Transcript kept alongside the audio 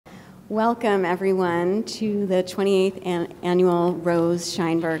Welcome, everyone, to the 28th Annual Rose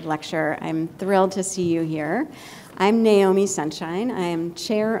Sheinberg Lecture. I'm thrilled to see you here. I'm Naomi Sunshine. I am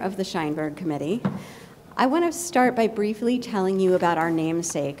chair of the Sheinberg Committee. I want to start by briefly telling you about our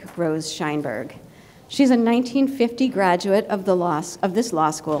namesake, Rose Sheinberg. She's a 1950 graduate of this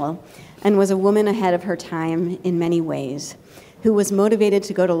law school and was a woman ahead of her time in many ways, who was motivated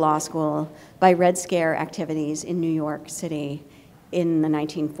to go to law school by Red Scare activities in New York City in the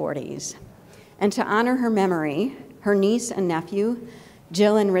 1940s. And to honor her memory, her niece and nephew,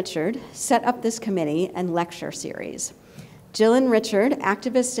 Jill and Richard, set up this committee and lecture series. Jill and Richard,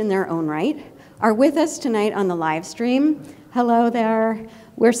 activists in their own right, are with us tonight on the live stream. Hello there.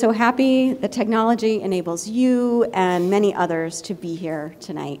 We're so happy that technology enables you and many others to be here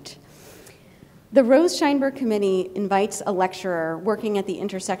tonight. The Rose Sheinberg Committee invites a lecturer working at the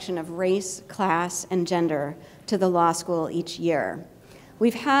intersection of race, class, and gender to the law school each year.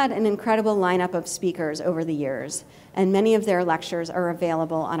 We've had an incredible lineup of speakers over the years, and many of their lectures are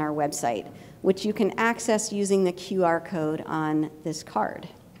available on our website, which you can access using the QR code on this card.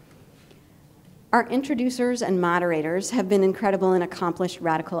 Our introducers and moderators have been incredible and accomplished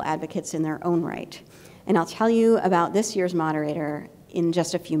radical advocates in their own right, and I'll tell you about this year's moderator in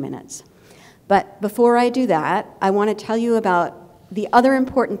just a few minutes. But before I do that, I want to tell you about the other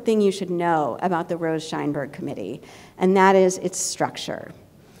important thing you should know about the Rose Sheinberg Committee, and that is its structure.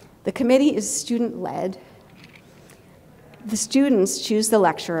 The committee is student-led. The students choose the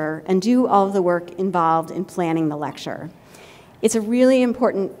lecturer and do all of the work involved in planning the lecture. It's a really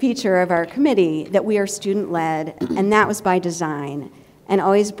important feature of our committee that we are student-led, and that was by design, and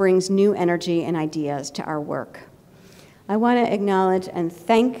always brings new energy and ideas to our work. I want to acknowledge and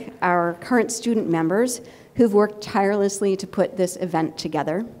thank our current student members who've worked tirelessly to put this event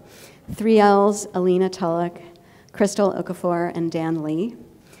together. 3Ls, Alina Tulloch, Crystal Okafor, and Dan Lee,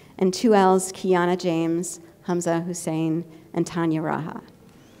 and 2Ls, Kiana James, Hamza Hussein, and Tanya Raha.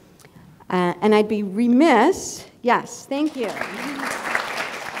 And I'd be remiss, yes, thank you.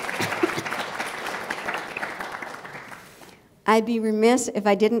 I'd be remiss if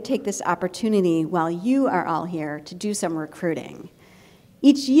I didn't take this opportunity while you are all here to do some recruiting.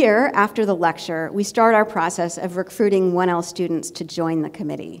 Each year after the lecture, we start our process of recruiting 1L students to join the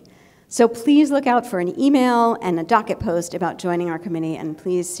committee. So please look out for an email and a docket post about joining our committee, and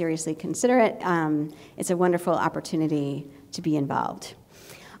please seriously consider it. It's a wonderful opportunity to be involved.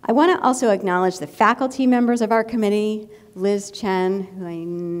 I want to also acknowledge the faculty members of our committee, Liz Chen, who I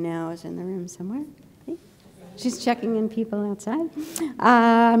know is in the room somewhere. She's checking in people outside.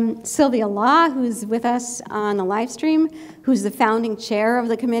 Sylvia Law, who's with us on the live stream, who's the founding chair of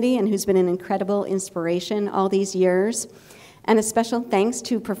the committee and who's been an incredible inspiration all these years. And a special thanks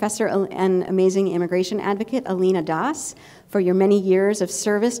to Professor and amazing immigration advocate Alina Das for your many years of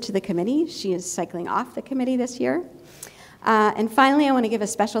service to the committee. She is cycling off the committee this year. And finally, I want to give a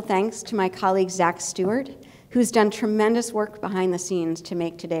special thanks to my colleague Zach Stewart, who's done tremendous work behind the scenes to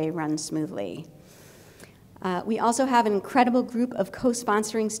make today run smoothly. We also have an incredible group of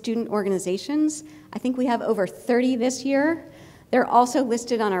co-sponsoring student organizations. I think we have over 30 this year. They're also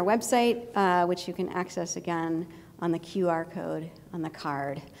listed on our website, which you can access again on the QR code on the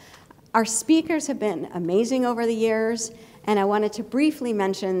card. Our speakers have been amazing over the years, and I wanted to briefly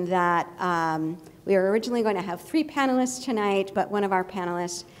mention that we were originally going to have 3 panelists tonight, but one of our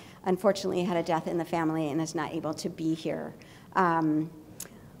panelists unfortunately had a death in the family and is not able to be here.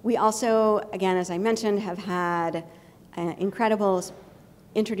 We also, again, as I mentioned, have had incredible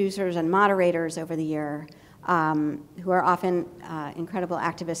introducers and moderators over the year who are often incredible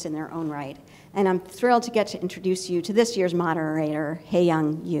activists in their own right. And I'm thrilled to get to introduce you to this year's moderator,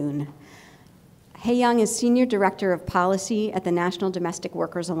 Haeyoung Yoon. Haeyoung is Senior Director of Policy at the National Domestic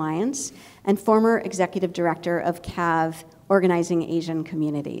Workers Alliance and former Executive Director of CAAAV Organizing Asian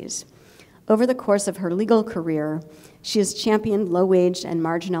Communities. Over the course of her legal career, she has championed low-wage and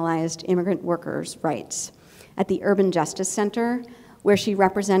marginalized immigrant workers' rights at the Urban Justice Center, where she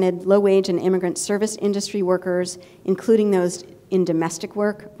represented low-wage and immigrant service industry workers, including those in domestic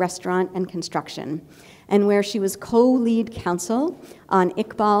work, restaurant, and construction, and where she was co-lead counsel on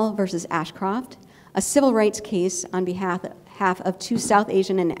Iqbal versus Ashcroft, a civil rights case on behalf of 2 South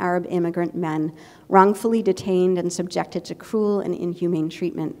Asian and Arab immigrant men wrongfully detained and subjected to cruel and inhumane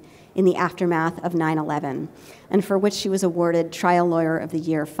treatment in the aftermath of 9/11, and for which she was awarded Trial Lawyer of the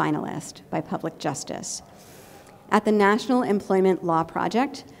Year finalist by Public Justice. At the National Employment Law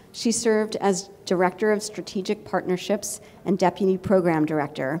Project, she served as Director of Strategic Partnerships and Deputy Program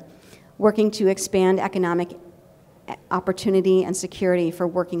Director, working to expand economic opportunity and security for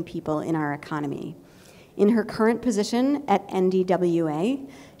working people in our economy. In her current position at NDWA,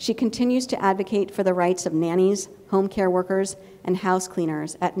 she continues to advocate for the rights of nannies, home care workers, and house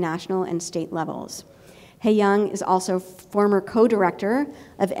cleaners at national and state levels. Haeyoung is also former co-director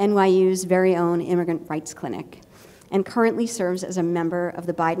of NYU's very own Immigrant Rights Clinic and currently serves as a member of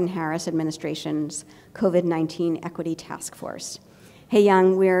the Biden-Harris administration's COVID-19 Equity Task Force.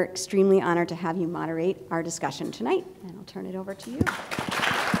 Haeyoung, we're extremely honored to have you moderate our discussion tonight, and I'll turn it over to you.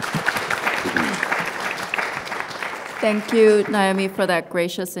 Thank you, Naomi, for that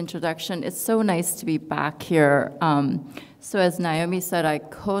gracious introduction. It's so nice to be back here. So as Naomi said, I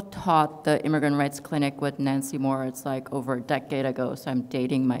co-taught the Immigrant Rights Clinic with Nancy Moore. It's like over a decade ago, so I'm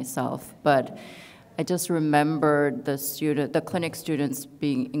dating myself. But I just remembered the clinic students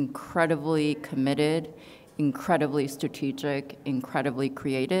being incredibly committed, incredibly strategic, incredibly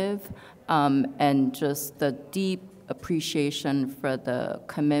creative, and just the deep appreciation for the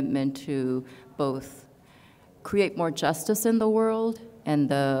commitment to both create more justice in the world and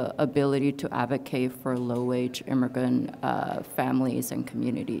the ability to advocate for low-wage immigrant families and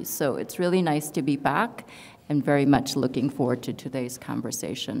communities. So it's really nice to be back and very much looking forward to today's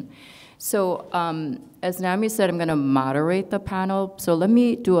conversation. So as Naomi said, I'm gonna moderate the panel. So let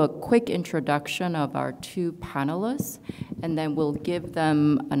me do a quick introduction of our two panelists, and then we'll give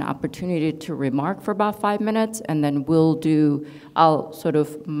them an opportunity to remark for about 5 minutes, and then I'll sort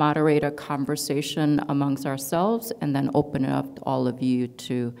of moderate a conversation amongst ourselves, and then open it up to all of you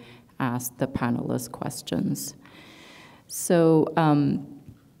to ask the panelists questions. So,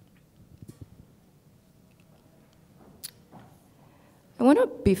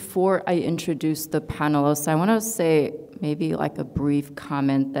 before I introduce the panelists, I want to say maybe like a brief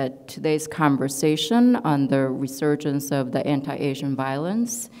comment that today's conversation on the resurgence of the anti-Asian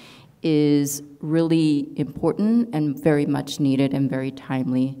violence is really important and very much needed and very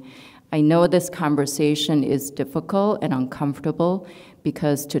timely. I know this conversation is difficult and uncomfortable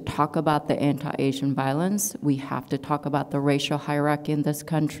because to talk about the anti-Asian violence, we have to talk about the racial hierarchy in this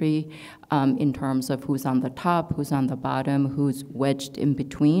country in terms of who's on the top, who's on the bottom, who's wedged in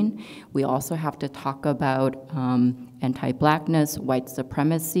between. We also have to talk about anti-Blackness, white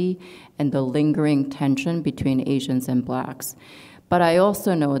supremacy, and the lingering tension between Asians and Blacks. But I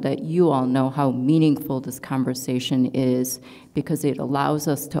also know that you all know how meaningful this conversation is because it allows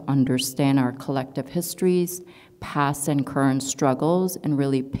us to understand our collective histories, past and current struggles, and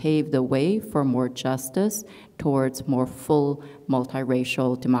really pave the way for more justice towards more full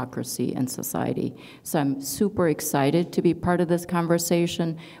multiracial democracy and society. So I'm super excited to be part of this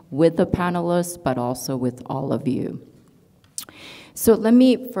conversation with the panelists, but also with all of you. So let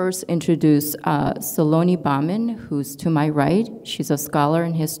me first introduce Salonee Bhaman, who's to my right. She's a scholar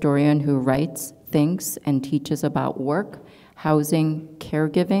and historian who writes, thinks, and teaches about work, housing,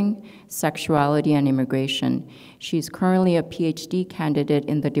 caregiving, sexuality, and immigration. She's currently a PhD candidate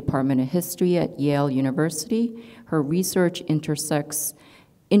in the Department of History at Yale University. Her research interest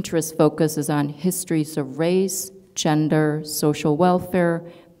focuses on histories of race, gender, social welfare,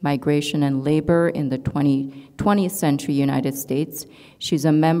 migration and labor in the 20th century United States. She's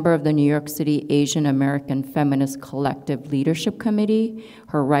a member of the New York City Asian-American Feminist Collective Leadership Committee.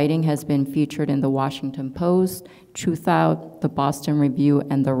 Her writing has been featured in the Washington Post, Truth Out, the Boston Review,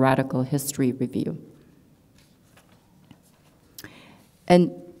 and the Radical History Review.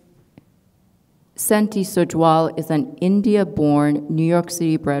 And Senti Sojwal is an India-born, New York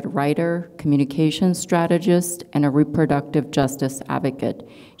City-bred writer, communications strategist, and a reproductive justice advocate.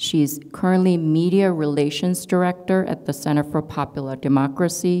 She's currently Media Relations Director at the Center for Popular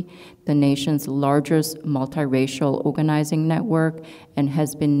Democracy, the nation's largest multiracial organizing network, and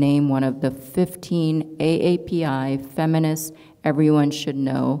has been named one of the 15 AAPI feminists everyone should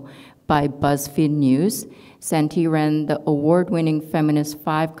know by BuzzFeed News. Senti ran the award-winning Feminist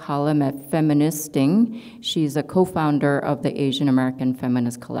 5 column at Feministing. She's a co-founder of the Asian-American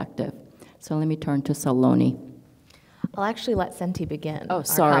Feminist Collective. So let me turn to Salonee. I'll actually let Senti begin our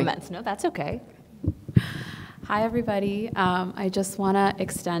comments. No, that's okay. Hi, everybody. I just want to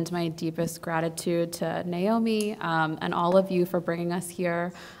extend my deepest gratitude to Naomi and all of you for bringing us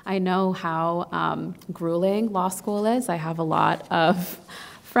here. I know how grueling law school is. I have a lot of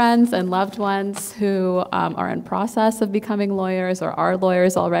friends and loved ones who are in process of becoming lawyers or are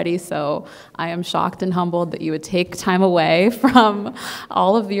lawyers already, so I am shocked and humbled that you would take time away from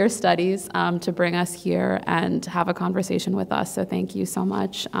all of your studies to bring us here and have a conversation with us, so thank you so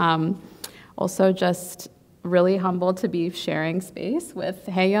much. Also just really humbled to be sharing space with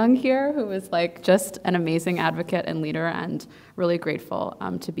Haeyoung here, who is like just an amazing advocate and leader, and really grateful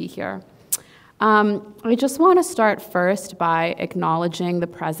to be here. I just want to start first by acknowledging the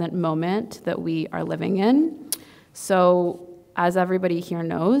present moment that we are living in. So, as everybody here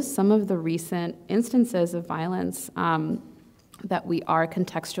knows, some of the recent instances of violence that we are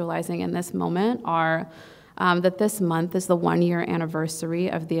contextualizing in this moment are that this month is the 1-year anniversary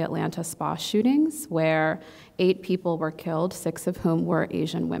of the Atlanta spa shootings, where 8 people were killed, 6 of whom were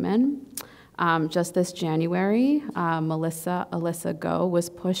Asian women. Just this January, Alyssa Go was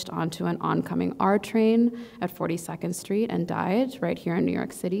pushed onto an oncoming R train at 42nd Street and died right here in New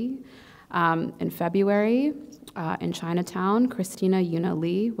York City. In February, in Chinatown, Christina Yuna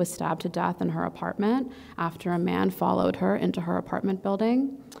Lee was stabbed to death in her apartment after a man followed her into her apartment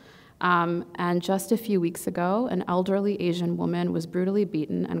building. And just a few weeks ago, an elderly Asian woman was brutally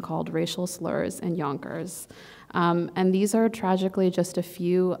beaten and called racial slurs in Yonkers. And these are tragically just a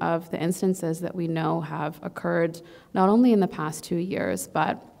few of the instances that we know have occurred not only in the past 2 years,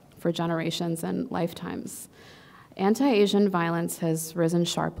 but for generations and lifetimes. Anti-Asian violence has risen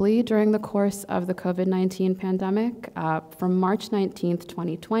sharply during the course of the COVID-19 pandemic. From March 19th,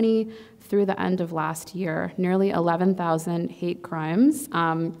 2020 through the end of last year, nearly 11,000 hate crimes,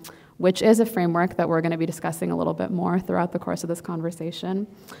 which is a framework that we're going to be discussing a little bit more throughout the course of this conversation.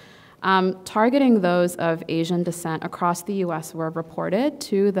 Targeting those of Asian descent across the US were reported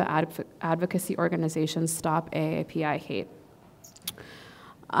to the advocacy organization Stop AAPI Hate.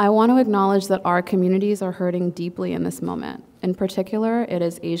 I want to acknowledge that our communities are hurting deeply in this moment. In particular, it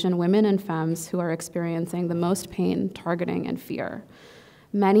is Asian women and femmes who are experiencing the most pain, targeting, and fear.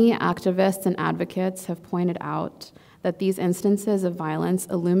 Many activists and advocates have pointed out that these instances of violence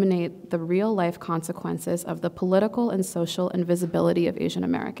illuminate the real-life consequences of the political and social invisibility of Asian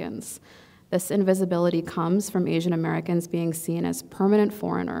Americans. This invisibility comes from Asian Americans being seen as permanent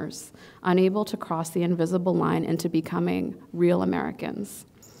foreigners, unable to cross the invisible line into becoming real Americans.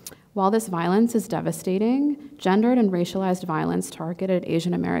 While this violence is devastating, gendered and racialized violence targeted at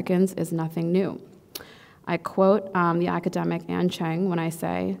Asian Americans is nothing new. I quote the academic Ann Cheng when I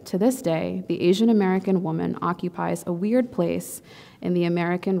say, "To this day, the Asian American woman occupies a weird place in the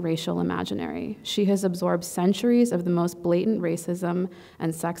American racial imaginary. She has absorbed centuries of the most blatant racism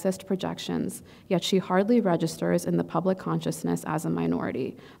and sexist projections, yet she hardly registers in the public consciousness as a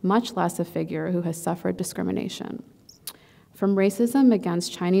minority, much less a figure who has suffered discrimination." From racism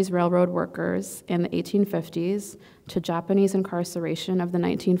against Chinese railroad workers in the 1850s to Japanese incarceration of the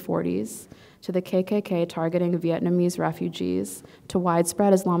 1940s, to the KKK targeting Vietnamese refugees, to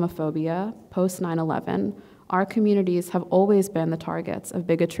widespread Islamophobia post 9/11, our communities have always been the targets of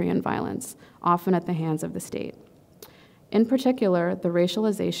bigotry and violence, often at the hands of the state. In particular, the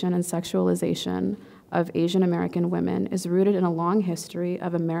racialization and sexualization of Asian American women is rooted in a long history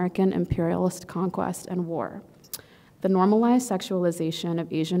of American imperialist conquest and war. The normalized sexualization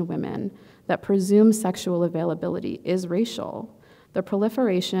of Asian women that presumes sexual availability is racial. The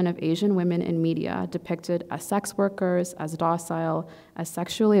proliferation of Asian women in media depicted as sex workers, as docile, as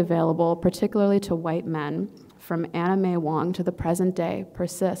sexually available, particularly to white men, from Anna May Wong to the present day,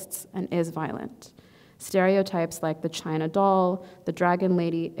 persists and is violent. Stereotypes like the China doll, the dragon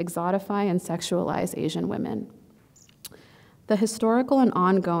lady, exotify and sexualize Asian women. The historical and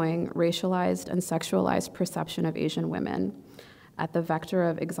ongoing racialized and sexualized perception of Asian women at the vector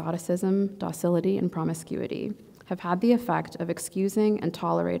of exoticism, docility, and promiscuity have had the effect of excusing and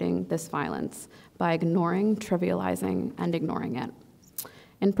tolerating this violence by ignoring, trivializing, and ignoring it.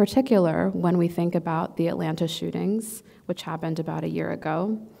 In particular, when we think about the Atlanta shootings, which happened about a year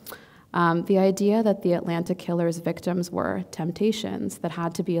ago, the idea that the Atlanta killers' victims were temptations that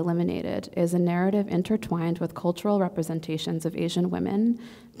had to be eliminated is a narrative intertwined with cultural representations of Asian women,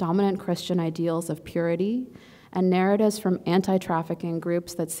 dominant Christian ideals of purity, and narratives from anti-trafficking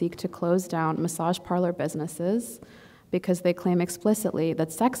groups that seek to close down massage parlor businesses because they claim explicitly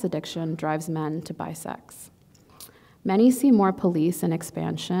that sex addiction drives men to buy sex. Many see more police and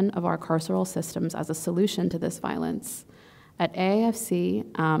expansion of our carceral systems as a solution to this violence. At AAFC,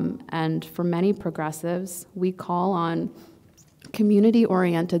 and for many progressives, we call on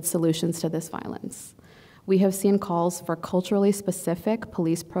community-oriented solutions to this violence. We have seen calls for culturally specific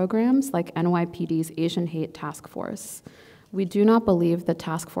police programs like NYPD's Asian Hate Task Force. We do not believe that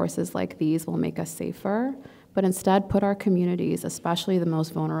task forces like these will make us safer, but instead put our communities, especially the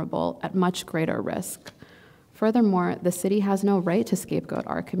most vulnerable, at much greater risk. Furthermore, the city has no right to scapegoat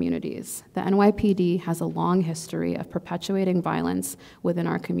our communities. The NYPD has a long history of perpetuating violence within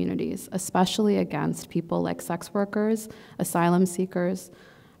our communities, especially against people like sex workers, asylum seekers,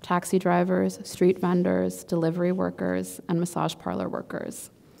 taxi drivers, street vendors, delivery workers, and massage parlor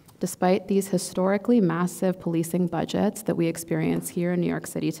workers. Despite these historically massive policing budgets that we experience here in New York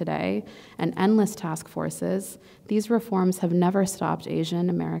City today and endless task forces, these reforms have never stopped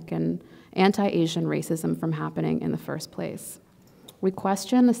anti-Asian racism from happening in the first place. We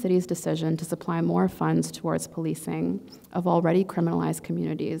question the city's decision to supply more funds towards policing of already criminalized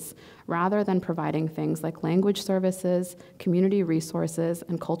communities, rather than providing things like language services, community resources,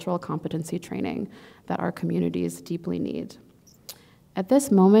 and cultural competency training that our communities deeply need. At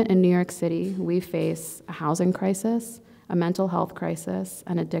this moment in New York City, we face a housing crisis, a mental health crisis,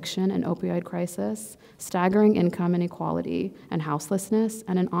 an addiction and opioid crisis, staggering income inequality and houselessness,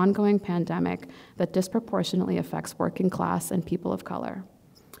 and an ongoing pandemic that disproportionately affects working class and people of color.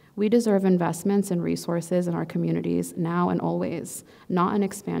 We deserve investments and resources in our communities now and always, not an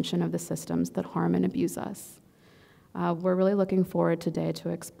expansion of the systems that harm and abuse us. We're really looking forward today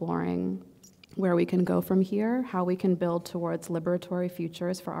to exploring where we can go from here, how we can build towards liberatory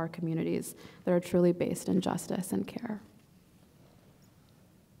futures for our communities that are truly based in justice and care.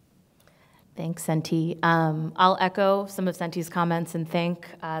 Thanks, Senti. I'll echo some of Senti's comments and thank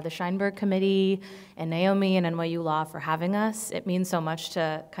the Sheinberg Committee and Naomi and NYU Law for having us. It means so much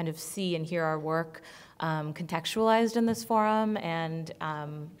to kind of see and hear our work contextualized in this forum, and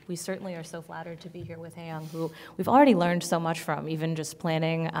we certainly are so flattered to be here with Haeyoung, who we've already learned so much from, even just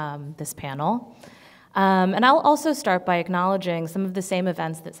planning this panel. And I'll also start by acknowledging some of the same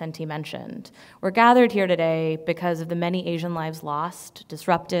events that Senti mentioned. We're gathered here today because of the many Asian lives lost,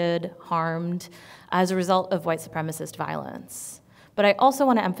 disrupted, harmed as a result of white supremacist violence. But I also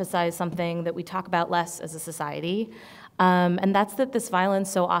want to emphasize something that we talk about less as a society, and that's that this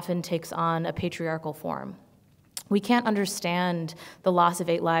violence so often takes on a patriarchal form. We can't understand the loss of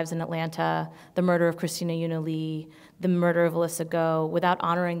 8 lives in Atlanta, the murder of Christina Yuna Lee, the murder of Alyssa Go, without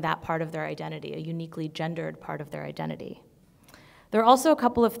honoring that part of their identity, a uniquely gendered part of their identity. There are also a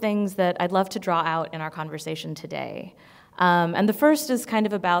couple of things that I'd love to draw out in our conversation today. And the first is kind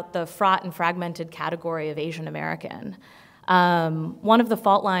of about the fraught and fragmented category of Asian American. One of the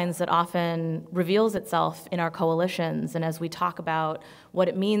fault lines that often reveals itself in our coalitions, and as we talk about what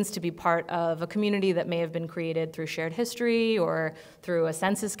it means to be part of a community that may have been created through shared history or through a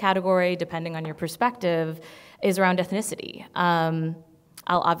census category, depending on your perspective, is around ethnicity. I'll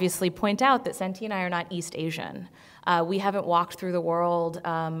obviously point out that Senti and I are not East Asian. We haven't walked through the world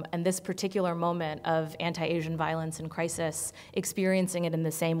and this particular moment of anti-Asian violence and crisis, experiencing it in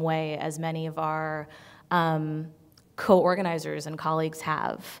the same way as many of our co-organizers and colleagues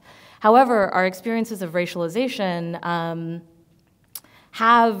have. However, our experiences of racialization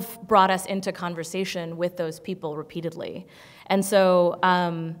have brought us into conversation with those people repeatedly. And so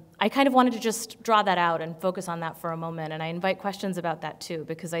I kind of wanted to just draw that out and focus on that for a moment, and I invite questions about that too,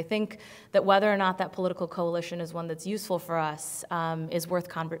 because I think that whether or not that political coalition is one that's useful for us is worth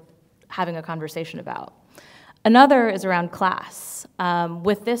having a conversation about. Another is around class.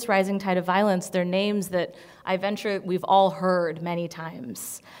 With this rising tide of violence, there are names that I venture we've all heard many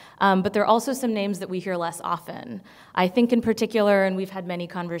times. But there are also some names that we hear less often. I think in particular, and we've had many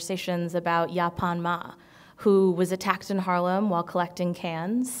conversations about Yapan Ma, who was attacked in Harlem while collecting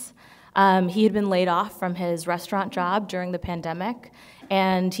cans. He had been laid off from his restaurant job during the pandemic,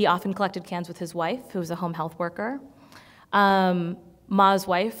 and he often collected cans with his wife, who was a home health worker. Ma's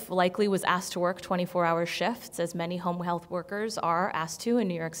wife likely was asked to work 24-hour shifts, as many home health workers are asked to in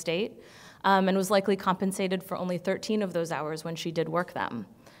New York State, and was likely compensated for only 13 of those hours when she did work them.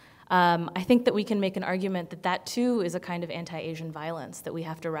 I think that we can make an argument that that too is a kind of anti-Asian violence that we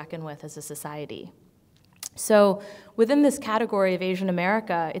have to reckon with as a society. So within this category of Asian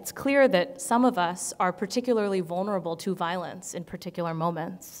America, it's clear that some of us are particularly vulnerable to violence in particular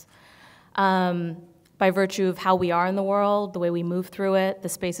moments. By virtue of how we are in the world, the way we move through it, the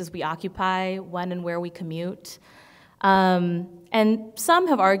spaces we occupy, when and where we commute. And some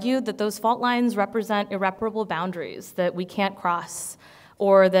have argued that those fault lines represent irreparable boundaries that we can't cross,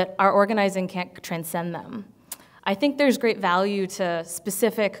 or that our organizing can't transcend them. I think there's great value to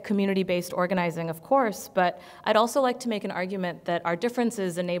specific community-based organizing, of course, but I'd also like to make an argument that our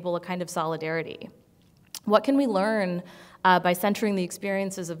differences enable a kind of solidarity. What can we learn by centering the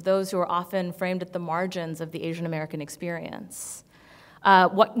experiences of those who are often framed at the margins of the Asian American experience?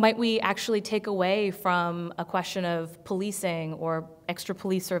 What might we actually take away from a question of policing or extra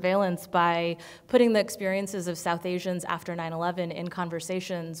police surveillance by putting the experiences of South Asians after 9/11 in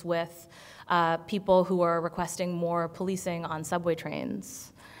conversations with people who are requesting more policing on subway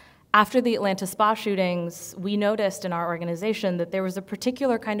trains? After the Atlanta spa shootings, we noticed in our organization that there was a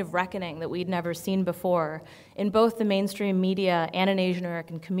particular kind of reckoning that we'd never seen before in both the mainstream media and in Asian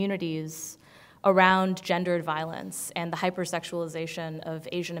American communities around gendered violence and the hypersexualization of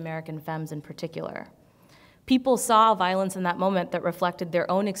Asian American femmes in particular. People saw violence in that moment that reflected their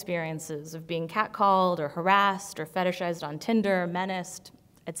own experiences of being catcalled or harassed or fetishized on Tinder, menaced,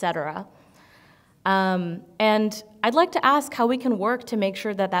 etc. And I'd like to ask how we can work to make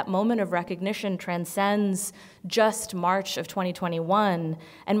sure that that moment of recognition transcends just March of 2021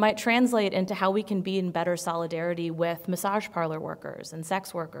 and might translate into how we can be in better solidarity with massage parlor workers and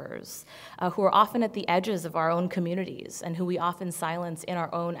sex workers who are often at the edges of our own communities and who we often silence in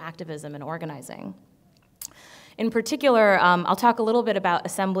our own activism and organizing. In particular, I'll talk a little bit about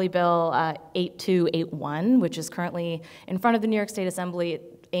Assembly Bill 8281, which is currently in front of the New York State Assembly.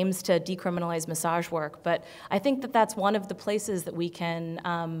 It aims to decriminalize massage work, but I think that that's one of the places that we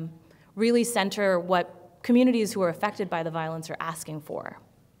can really center what communities who are affected by the violence are asking for.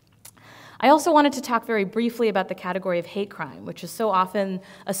 I also wanted to talk very briefly about the category of hate crime, which is so often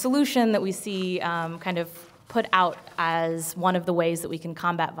a solution that we see kind of put out as one of the ways that we can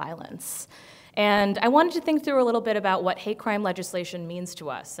combat violence. And I wanted to think through a little bit about what hate crime legislation means to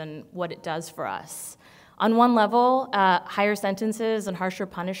us and what it does for us. On one level, higher sentences and harsher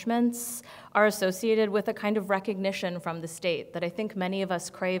punishments are associated with a kind of recognition from the state that I think many of us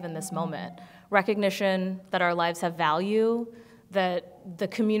crave in this moment. Recognition that our lives have value, that the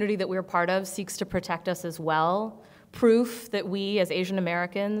community that we're part of seeks to protect us as well, proof that we as Asian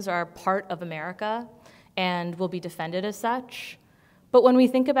Americans are part of America and will be defended as such. But when we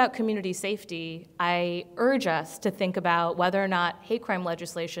think about community safety, I urge us to think about whether or not hate crime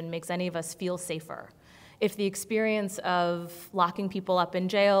legislation makes any of us feel safer. If the experience of locking people up in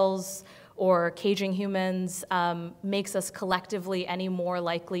jails or caging humans makes us collectively any more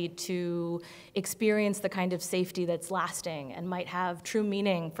likely to experience the kind of safety that's lasting and might have true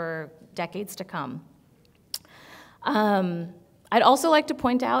meaning for decades to come. I'd also like to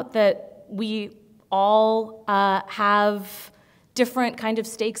point out that we all have different kind of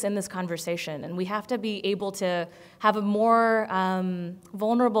stakes in this conversation, and we have to be able to have a more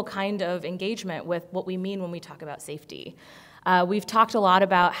vulnerable kind of engagement with what we mean when we talk about safety. We've talked a lot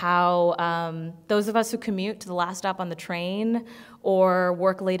about how those of us who commute to the last stop on the train or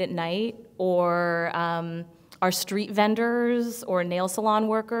work late at night or are street vendors or nail salon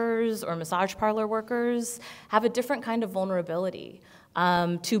workers or massage parlor workers have a different kind of vulnerability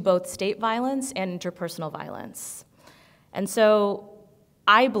to both state violence and interpersonal violence. And so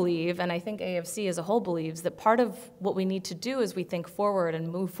I believe, and I think AFC as a whole believes, that part of what we need to do as we think forward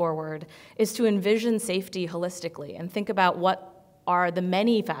and move forward is to envision safety holistically and think about what are the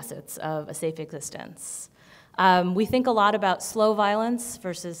many facets of a safe existence. We think a lot about slow violence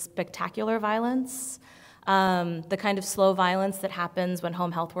versus spectacular violence, the kind of slow violence that happens when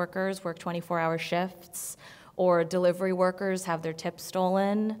home health workers work 24-hour shifts or delivery workers have their tips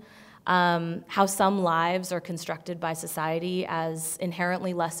stolen. How some lives are constructed by society as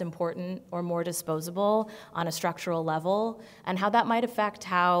inherently less important or more disposable on a structural level, and how that might affect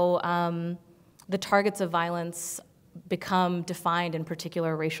how the targets of violence become defined in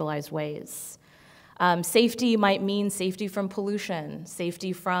particular racialized ways. Safety might mean safety from pollution,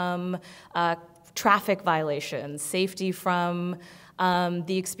 safety from traffic violations, safety from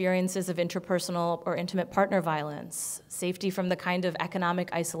the experiences of interpersonal or intimate partner violence, safety from the kind of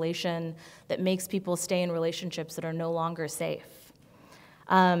economic isolation that makes people stay in relationships that are no longer safe.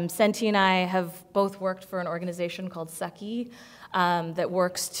 Senti and I have both worked for an organization called Sucky that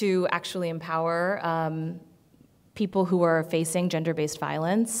works to actually empower people who are facing gender-based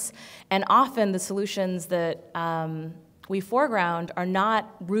violence. And often the solutions that we foreground are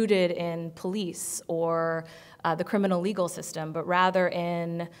not rooted in police or the criminal legal system, but rather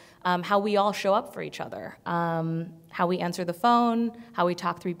in how we all show up for each other, how we answer the phone, how we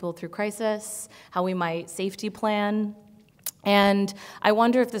talk to people through crisis, how we might safety plan. And I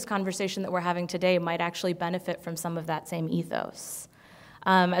wonder if this conversation that we're having today might actually benefit from some of that same ethos.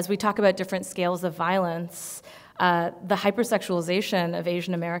 As we talk about different scales of violence, the hypersexualization of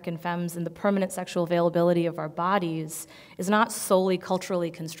Asian American femmes and the permanent sexual availability of our bodies is not solely culturally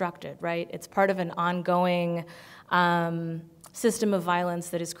constructed, right? It's part of an ongoing system of violence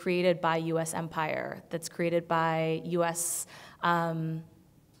that is created by US empire, that's created by US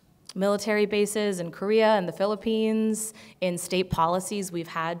military bases in Korea and the Philippines, in state policies we've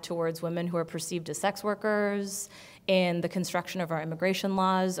had towards women who are perceived as sex workers, in the construction of our immigration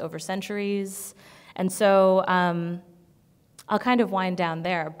laws over centuries. And so I'll kind of wind down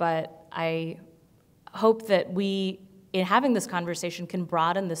there, but I hope that we, in having this conversation, can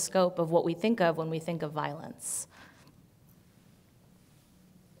broaden the scope of what we think of when we think of violence.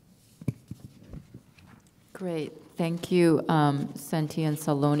 Great. Thank you, Senti and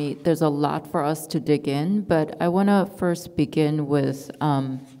Salonee. There's a lot for us to dig in, but I want to first begin with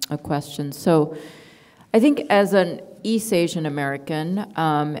a question. So I think as an East Asian American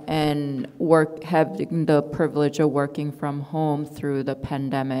and having the privilege of working from home through the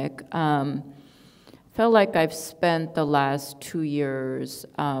pandemic, felt like I've spent the last 2 years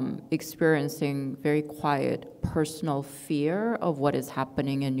experiencing very quiet personal fear of what is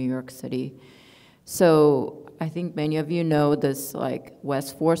happening in New York City. So I think many of you know this, like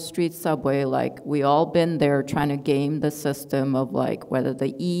West 4th Street subway, like we all been there trying to game the system of like whether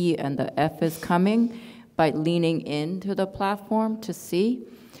the E and the F is coming by leaning into the platform to see.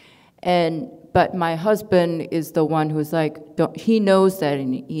 But my husband is the one who's like, he knows that,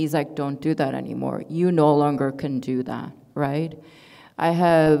 and he's like, don't do that anymore. You no longer can do that, right? I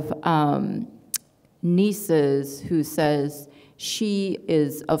have nieces who says she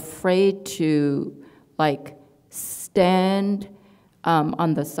is afraid to like stand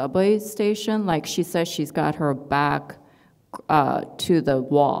on the subway station. Like she says she's got her back to the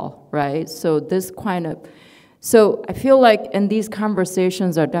wall, right? So I feel like, and these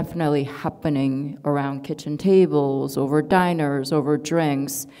conversations are definitely happening around kitchen tables, over diners, over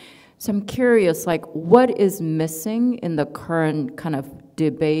drinks. So I'm curious, like, what is missing in the current kind of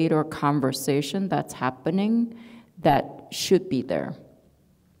debate or conversation that's happening that should be there?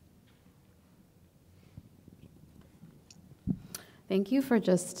 Thank you for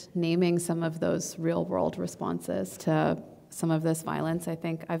just naming some of those real-world responses to some of this violence. I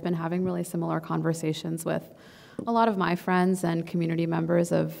think I've been having really similar conversations with a lot of my friends and community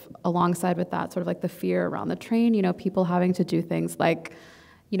members alongside with that sort of like the fear around the train, people having to do things like,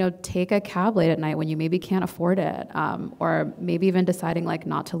 take a cab late at night when you maybe can't afford it, or maybe even deciding like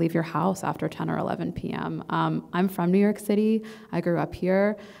not to leave your house after 10 or 11 p.m. I'm from New York City. I grew up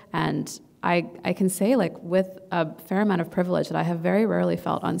here, and I can say like with a fair amount of privilege that I have very rarely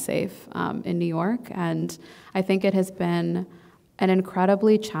felt unsafe in New York, and I think it has been an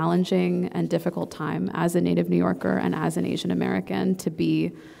incredibly challenging and difficult time as a native New Yorker and as an Asian American to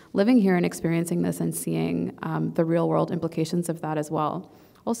be living here and experiencing this and seeing the real world implications of that as well.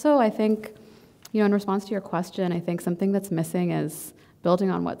 Also, I think, in response to your question, I think something that's missing is building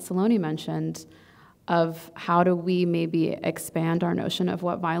on what Salonee mentioned of how do we maybe expand our notion of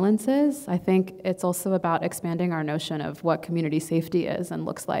what violence is. I think it's also about expanding our notion of what community safety is and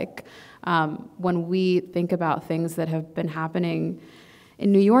looks like. When we think about things that have been happening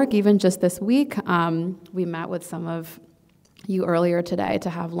in New York, even just this week, we met with some of you earlier today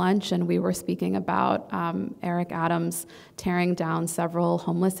to have lunch, and we were speaking about Eric Adams tearing down several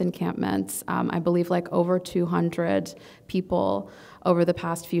homeless encampments. I believe like over 200 people over the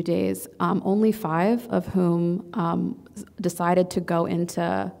past few days, only 5 of whom decided to go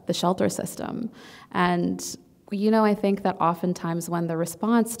into the shelter system. And I think that oftentimes when the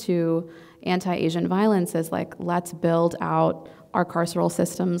response to anti-Asian violence is like, let's build out our carceral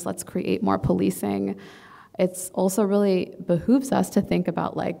systems, let's create more policing, it's also really behooves us to think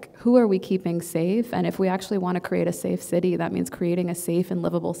about like, who are we keeping safe? And if we actually want to create a safe city, that means creating a safe and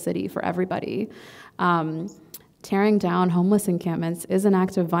livable city for everybody. Tearing down homeless encampments is an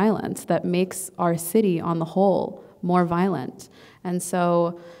act of violence that makes our city on the whole more violent. And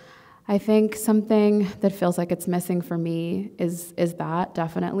so I think something that feels like it's missing for me is that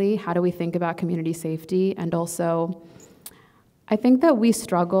definitely, how do we think about community safety? And also, I think that we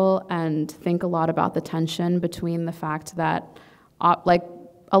struggle and think a lot about the tension between the fact that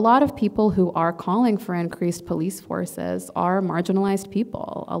a lot of people who are calling for increased police forces are marginalized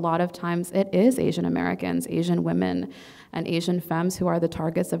people. A lot of times it is Asian Americans, Asian women, and Asian femmes who are the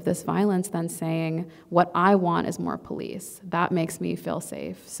targets of this violence then saying, what I want is more police. That makes me feel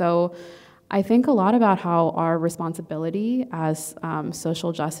safe. So I think a lot about how our responsibility as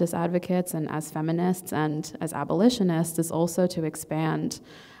social justice advocates and as feminists and as abolitionists is also to expand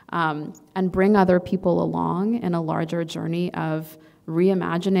and bring other people along in a larger journey of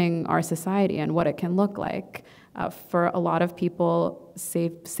reimagining our society and what it can look like. For a lot of people,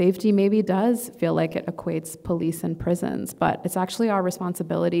 safety maybe does feel like it equates police and prisons, but it's actually our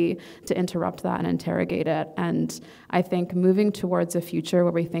responsibility to interrupt that and interrogate it. And I think moving towards a future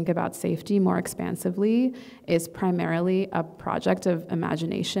where we think about safety more expansively is primarily a project of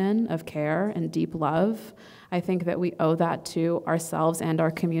imagination, of care, and deep love. I think that we owe that to ourselves and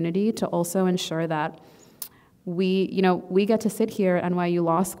our community to also ensure that we get to sit here at NYU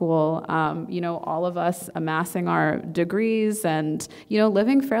Law School, all of us amassing our degrees and,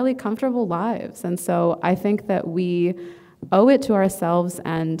 living fairly comfortable lives. And so I think that we owe it to ourselves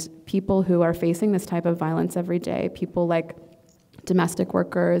and people who are facing this type of violence every day, people like domestic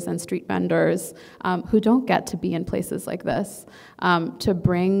workers and street vendors who don't get to be in places like this, to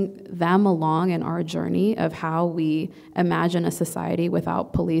bring them along in our journey of how we imagine a society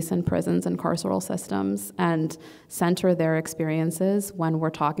without police and prisons and carceral systems, and center their experiences when we're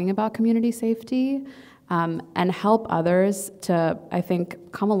talking about community safety, and help others to, I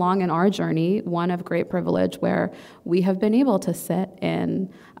think, come along in our journey, one of great privilege, where we have been able to sit in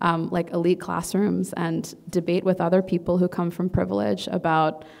like elite classrooms and debate with other people who come from privilege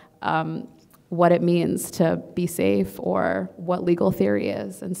about what it means to be safe or what legal theory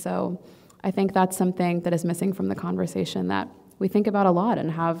is. And so I think that's something that is missing from the conversation that we think about a lot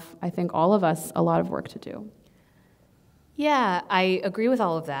and have, I think, all of us a lot of work to do. Yeah, I agree with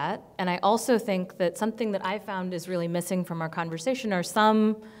all of that. And I also think that something that I found is really missing from our conversation are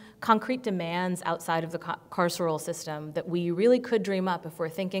some concrete demands outside of the carceral system that we really could dream up if we're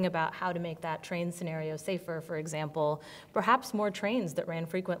thinking about how to make that train scenario safer, for example, perhaps more trains that ran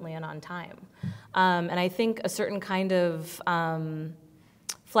frequently and on time. And I think a certain kind of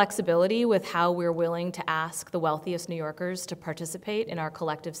flexibility with how we're willing to ask the wealthiest New Yorkers to participate in our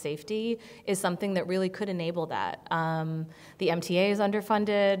collective safety is something that really could enable that. The MTA is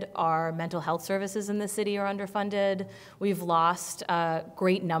underfunded, our mental health services in the city are underfunded. We've lost a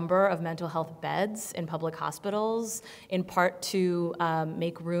great number of mental health beds in public hospitals, in part to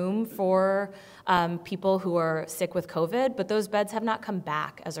make room for people who are sick with COVID, but those beds have not come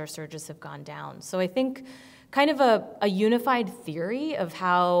back as our surges have gone down. So I think kind of a unified theory of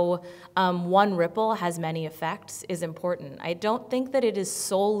how one ripple has many effects is important. I don't think that it is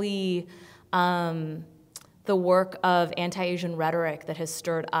solely the work of anti-Asian rhetoric that has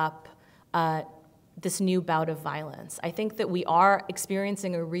stirred up this new bout of violence. I think that we are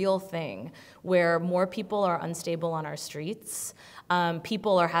experiencing a real thing where more people are unstable on our streets.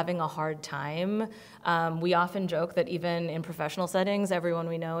 People are having a hard time. We often joke that even in professional settings, everyone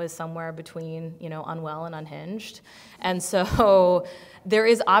we know is somewhere between, unwell and unhinged. And so there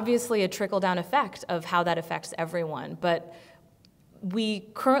is obviously a trickle-down effect of how that affects everyone. But we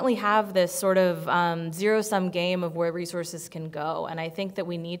currently have this sort of zero-sum game of where resources can go, and I think that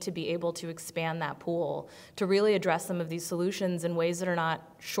we need to be able to expand that pool to really address some of these solutions in ways that are not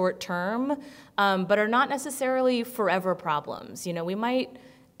short-term, but are not necessarily forever problems. We might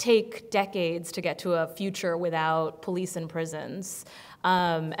take decades to get to a future without police and prisons,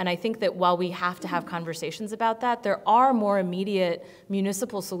 and I think that while we have to have conversations about that, there are more immediate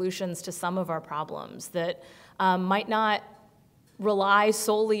municipal solutions to some of our problems that might not rely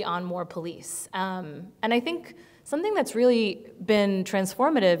solely on more police. And I think something that's really been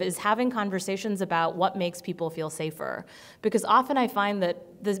transformative is having conversations about what makes people feel safer. Because often I find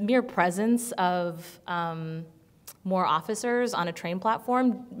that the mere presence of more officers on a train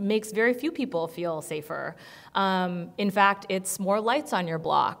platform makes very few people feel safer. In fact, it's more lights on your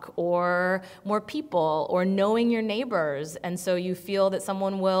block, or more people, or knowing your neighbors, and so you feel that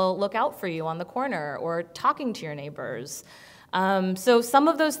someone will look out for you on the corner, or talking to your neighbors. So some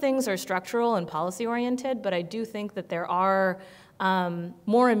of those things are structural and policy-oriented, but I do think that there are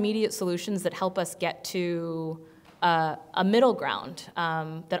more immediate solutions that help us get to a middle ground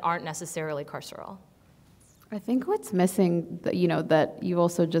that aren't necessarily carceral. I think what's missing, that you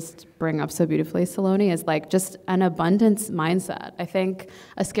also just bring up so beautifully, Salonee, is like just an abundance mindset. I think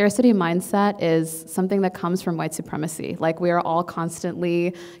a scarcity mindset is something that comes from white supremacy. Like, we are all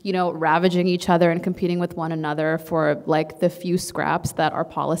constantly, ravaging each other and competing with one another for like the few scraps that our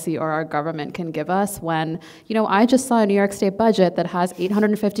policy or our government can give us. When, I just saw a New York State budget that has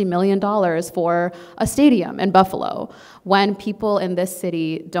 $850 million for a stadium in Buffalo, when people in this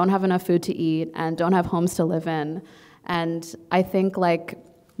city don't have enough food to eat and don't have homes to live in. And I think like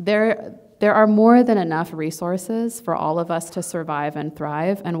there are more than enough resources for all of us to survive and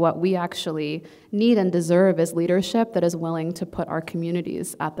thrive, and what we actually need and deserve is leadership that is willing to put our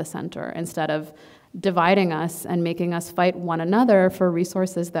communities at the center instead of dividing us and making us fight one another for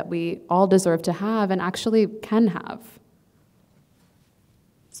resources that we all deserve to have and actually can have.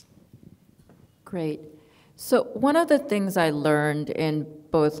 Great. So one of the things I learned in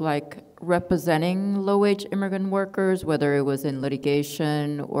both like representing low-wage immigrant workers, whether it was in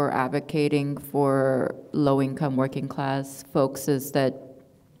litigation or advocating for low-income working class folks, is that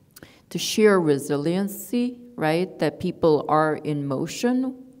the sheer resiliency, right, that people are in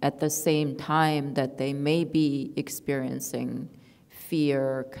motion at the same time that they may be experiencing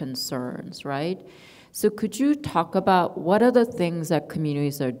fear, concerns, right? So could you talk about what are the things that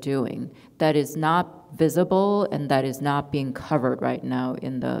communities are doing that is not visible and that is not being covered right now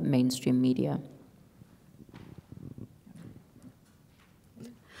in the mainstream media?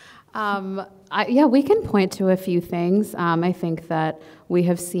 Yeah, we can point to a few things. I think that we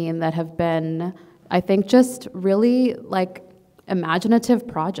have seen that have been, I think, just really like imaginative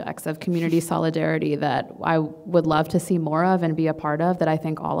projects of community solidarity that I would love to see more of and be a part of, that I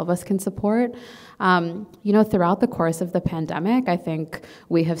think all of us can support. You know, throughout the course of the pandemic, I think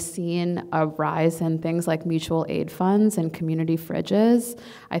we have seen a rise in things like mutual aid funds and community fridges.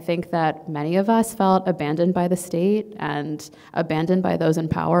 I think that many of us felt abandoned by the state and abandoned by those in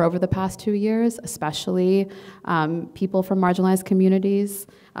power over the past 2 years, especially people from marginalized communities,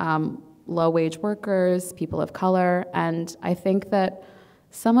 low-wage workers, people of color, and I think that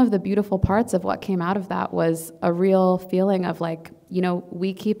some of the beautiful parts of what came out of that was a real feeling of like, you know,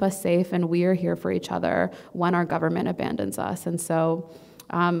 we keep us safe and we are here for each other when our government abandons us. And so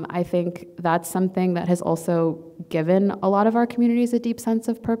I think that's something that has also given a lot of our communities a deep sense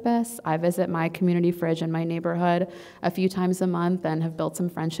of purpose. I visit my community fridge in my neighborhood a few times a month and have built some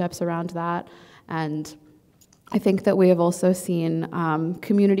friendships around that. And I think that we have also seen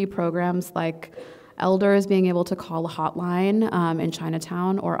community programs like elders being able to call a hotline in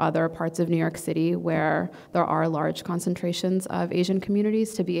Chinatown or other parts of New York City where there are large concentrations of Asian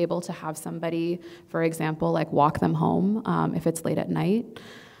communities, to be able to have somebody, for example, like walk them home if it's late at night.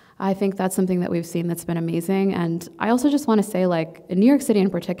 I think that's something that we've seen that's been amazing. And I also just want to say, like, in New York City in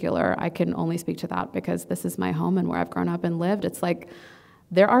particular, I can only speak to that because this is my home and where I've grown up and lived. It's like,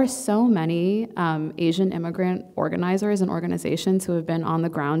 there are so many Asian immigrant organizers and organizations who have been on the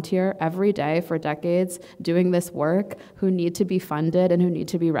ground here every day for decades doing this work, who need to be funded and who need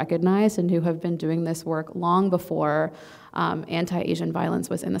to be recognized, and who have been doing this work long before anti-Asian violence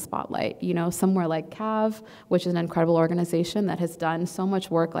was in the spotlight. You know, somewhere like CAAAV, which is an incredible organization that has done so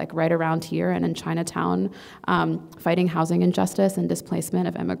much work like right around here and in Chinatown, fighting housing injustice and displacement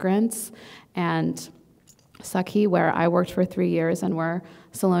of immigrants. And Sakhi, where I worked for 3 years and where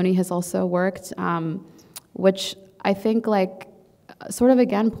Salonee has also worked, which I think like sort of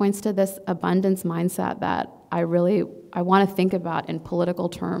again points to this abundance mindset that I want to think about in political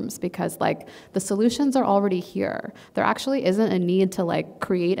terms, because like the solutions are already here. There actually isn't a need to like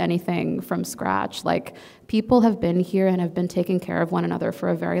create anything from scratch. Like, people have been here and have been taking care of one another for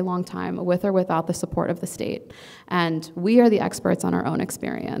a very long time, with or without the support of the state. And we are the experts on our own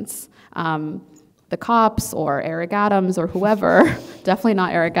experience. The cops or Eric Adams or whoever, definitely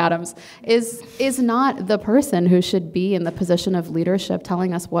not Eric Adams, is not the person who should be in the position of leadership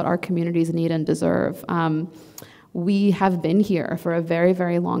telling us what our communities need and deserve. We have been here for a very,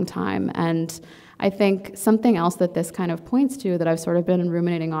 very long time. And I think something else that this kind of points to, that I've sort of been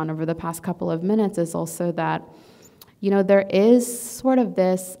ruminating on over the past couple of minutes, is also that, you know, there is sort of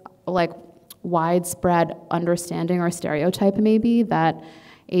this like widespread understanding or stereotype maybe that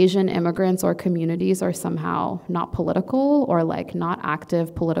Asian immigrants or communities are somehow not political or like not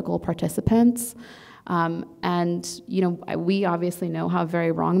active political participants. And, you know, we obviously know how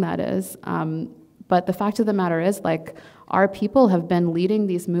very wrong that is. But the fact of the matter is, like, our people have been leading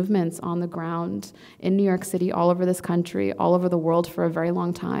these movements on the ground in New York City, all over this country, all over the world for a very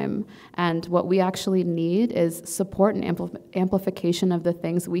long time. And what we actually need is support and amplification of the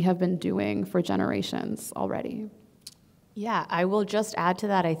things we have been doing for generations already. Yeah, I will just add to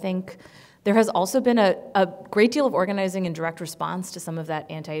that. I think there has also been a great deal of organizing in direct response to some of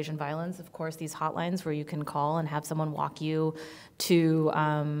that anti-Asian violence. Of course, these hotlines where you can call and have someone walk you to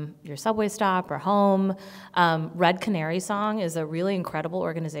your subway stop or home. Red Canary Song is a really incredible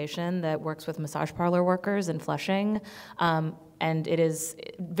organization that works with massage parlor workers in Flushing. And it is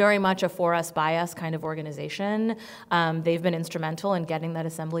very much a for us, by us kind of organization. They've been instrumental in getting that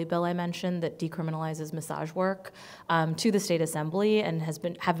assembly bill I mentioned that decriminalizes massage work to the state assembly, and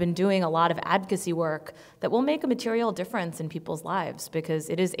have been doing a lot of advocacy work that will make a material difference in people's lives, because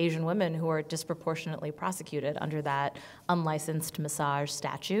it is Asian women who are disproportionately prosecuted under that unlicensed massage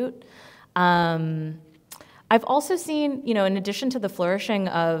statute. I've also seen, you know, in addition to the flourishing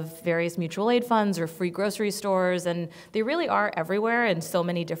of various mutual aid funds or free grocery stores, and they really are everywhere in so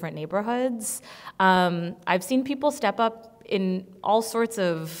many different neighborhoods, I've seen people step up in all sorts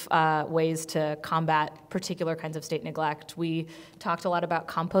of ways to combat particular kinds of state neglect. We talked a lot about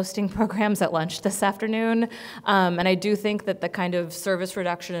composting programs at lunch this afternoon, and I do think that the kind of service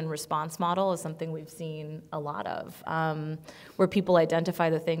reduction and response model is something we've seen a lot of, where people identify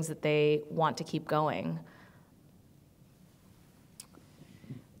the things that they want to keep going.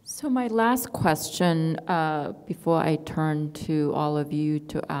 So my last question, before I turn to all of you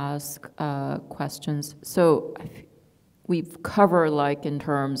to ask questions. So we've covered, like, in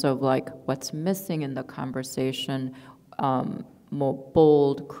terms of like what's missing in the conversation, more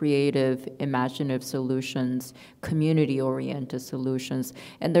bold, creative, imaginative solutions, community-oriented solutions.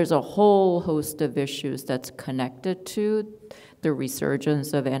 And there's a whole host of issues that's connected to the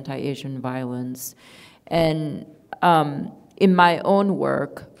resurgence of anti-Asian violence. And in my own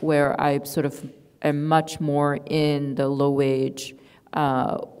work, where I sort of am much more in the low-wage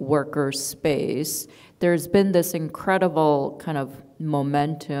worker space, there's been this incredible kind of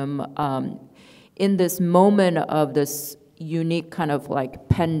momentum in this moment of this unique kind of like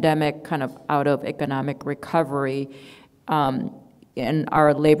pandemic kind of out of economic recovery, and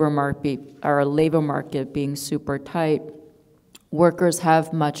our labor market being super tight. Workers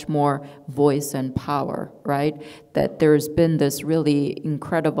have much more voice and power, right? That there's been this really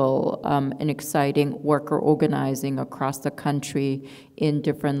incredible and exciting worker organizing across the country in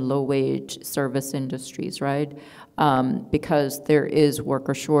different low-wage service industries, right? Because there is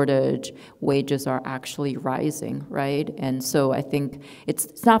worker shortage, wages are actually rising, right? And so I think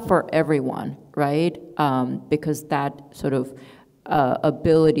it's not for everyone, right? Because that sort of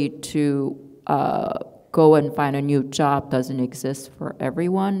ability to go and find a new job doesn't exist for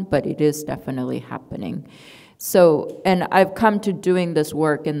everyone, but it is definitely happening. So, and I've come to doing this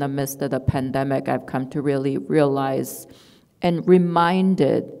work in the midst of the pandemic, I've come to really realize and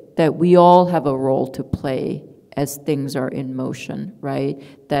reminded that we all have a role to play as things are in motion, right?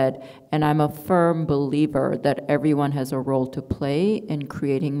 And I'm a firm believer that everyone has a role to play in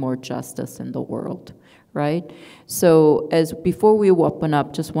creating more justice in the world, right? So before we open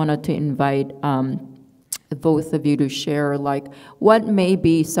up, just wanted to invite both of you to share like what may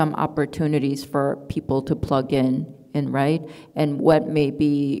be some opportunities for people to plug in, right? And what may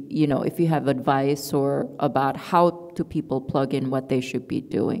be, you know, if you have advice or about how do people plug in, what they should be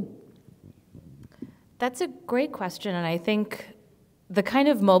doing. That's a great question, and I think the kind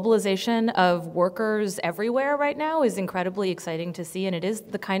of mobilization of workers everywhere right now is incredibly exciting to see, and it is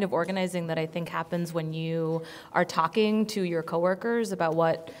the kind of organizing that I think happens when you are talking to your coworkers about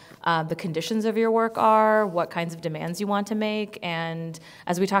what the conditions of your work are, what kinds of demands you want to make, and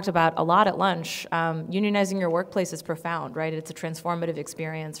as we talked about a lot at lunch, unionizing your workplace is profound, right? It's a transformative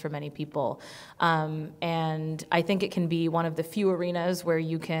experience for many people, and I think it can be one of the few arenas where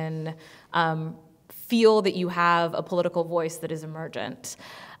you can feel that you have a political voice that is emergent.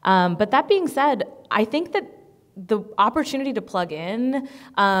 But that being said, I think that the opportunity to plug in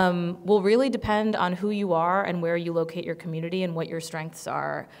will really depend on who you are and where you locate your community and what your strengths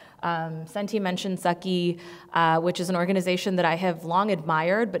are. Senti mentioned Seki, which is an organization that I have long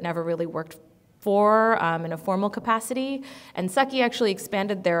admired but never really worked for in a formal capacity. And Seki actually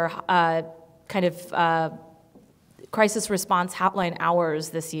expanded their kind of crisis response hotline hours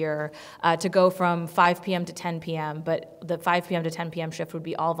this year to go from 5 p.m. to 10 p.m., but the 5 p.m. to 10 p.m. shift would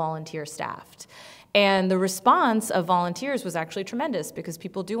be all volunteer staffed. And the response of volunteers was actually tremendous because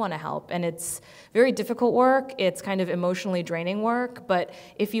people do want to help. And it's very difficult work. It's kind of emotionally draining work. But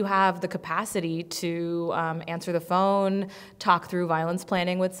if you have the capacity to answer the phone, talk through violence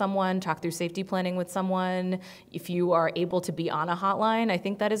planning with someone, talk through safety planning with someone, if you are able to be on a hotline, I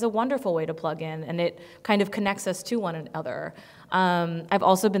think that is a wonderful way to plug in. And it kind of connects us to one another. I've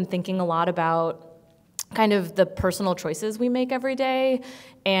also been thinking a lot about kind of the personal choices we make every day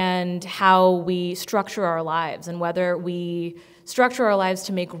and how we structure our lives and whether we structure our lives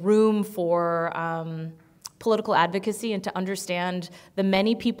to make room for political advocacy and to understand the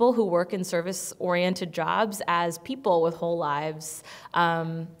many people who work in service-oriented jobs as people with whole lives.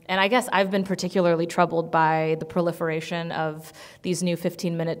 And I guess I've been particularly troubled by the proliferation of these new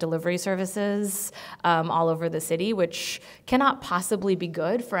 15-minute delivery services all over the city, which cannot possibly be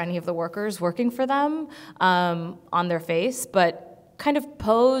good for any of the workers working for them on their face, but kind of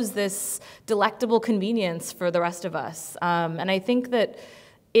pose this delectable convenience for the rest of us. And I think that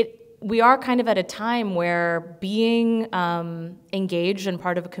we are kind of at a time where being engaged and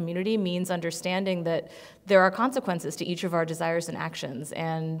part of a community means understanding that there are consequences to each of our desires and actions.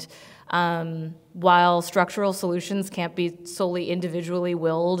 And while structural solutions can't be solely individually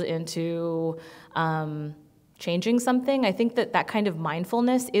willed into changing something, I think that that kind of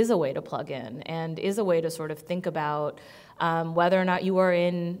mindfulness is a way to plug in and is a way to sort of think about whether or not you are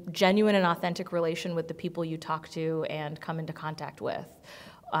in genuine and authentic relation with the people you talk to and come into contact with.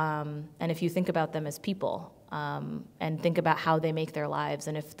 And if you think about them as people and think about how they make their lives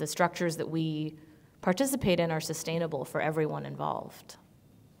and if the structures that we participate in are sustainable for everyone involved.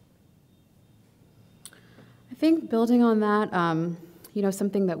 I think building on that,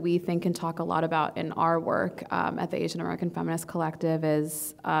 something that we think and talk a lot about in our work at the Asian-American Feminist Collective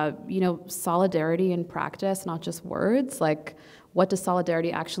is, solidarity in practice, not just words. Like, what does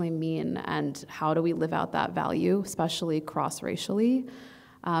solidarity actually mean, and how do we live out that value, especially cross-racially?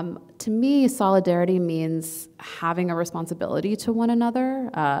 To me, solidarity means having a responsibility to one another.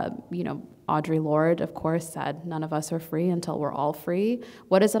 Audre Lorde, of course, said, none of us are free until we're all free.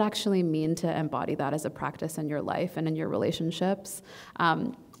 What does it actually mean to embody that as a practice in your life and in your relationships?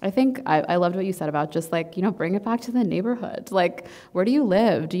 I think I loved what you said about just bring it back to the neighborhood. Like, where do you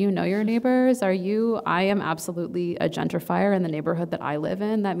live? Do you know your neighbors? I am absolutely a gentrifier in the neighborhood that I live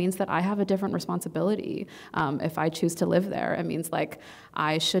in. That means that I have a different responsibility if I choose to live there. It means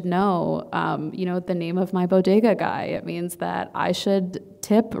I should know, the name of my bodega guy. It means that I should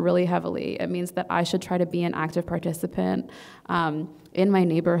tip really heavily. It means that I should try to be an active participant in my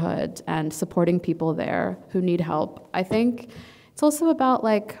neighborhood and supporting people there who need help. I think it's also about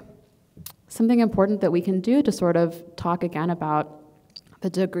something important that we can do to sort of talk again about the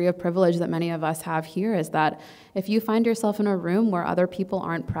degree of privilege that many of us have here is that if you find yourself in a room where other people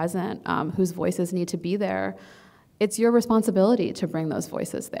aren't present, whose voices need to be there, it's your responsibility to bring those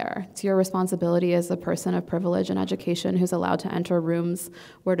voices there. It's your responsibility as a person of privilege and education who's allowed to enter rooms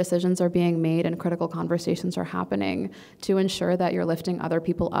where decisions are being made and critical conversations are happening to ensure that you're lifting other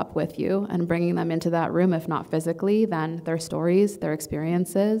people up with you and bringing them into that room, if not physically, then their stories, their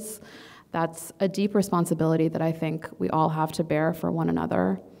experiences. That's a deep responsibility that I think we all have to bear for one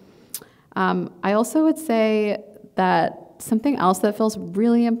another. I also would say that something else that feels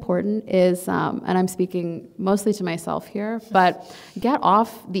really important is, and I'm speaking mostly to myself here, but get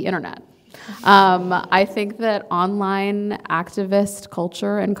off the internet. I think that online activist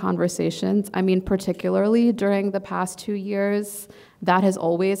culture and conversations, particularly during the past 2 years, that has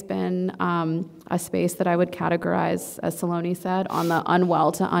always been a space that I would categorize, as Salonee said, on the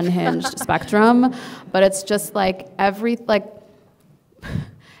unwell to unhinged spectrum. But it's just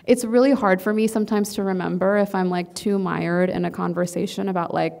it's really hard for me sometimes to remember if I'm too mired in a conversation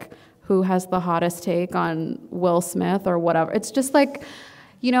about who has the hottest take on Will Smith or whatever. It's just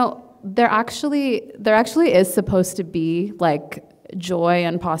there actually is supposed to be joy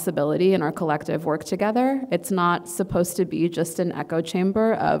and possibility in our collective work together. It's not supposed to be just an echo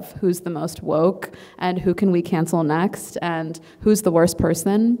chamber of who's the most woke and who can we cancel next and who's the worst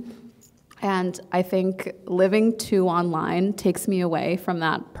person. And I think living too online takes me away from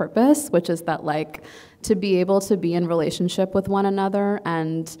that purpose, which is that to be able to be in relationship with one another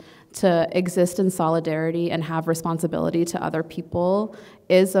and to exist in solidarity and have responsibility to other people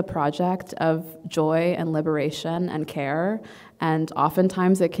is a project of joy and liberation and care. And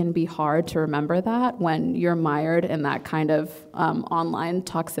oftentimes it can be hard to remember that when you're mired in that kind of online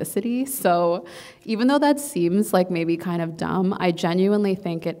toxicity. So even though that seems maybe kind of dumb, I genuinely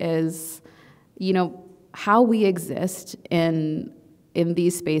think it is how we exist in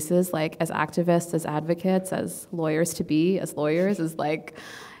these spaces, as activists, as advocates, as lawyers to be, as lawyers, is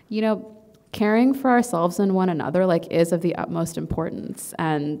caring for ourselves and one another, is of the utmost importance.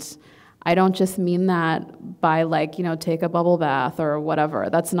 And I don't just mean that by take a bubble bath or whatever.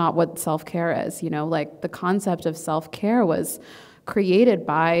 That's not what self-care is. The concept of self-care was created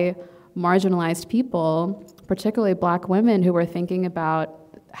by marginalized people, particularly Black women, who were thinking about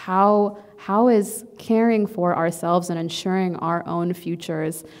how is caring for ourselves and ensuring our own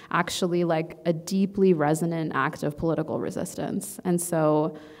futures actually a deeply resonant act of political resistance. And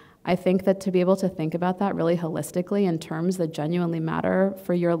so I think that to be able to think about that really holistically in terms that genuinely matter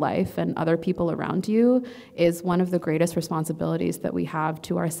for your life and other people around you is one of the greatest responsibilities that we have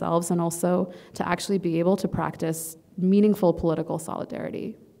to ourselves, and also to actually be able to practice meaningful political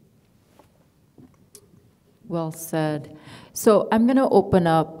solidarity. Well said. So I'm going to open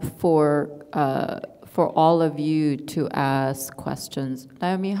up for all of you to ask questions.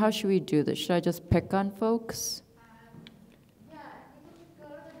 Naomi, how should we do this? Should I just pick on folks? Yeah, you can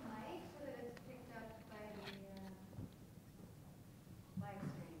go to the mic so that it's picked up by the live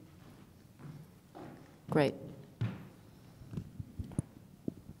stream. Great.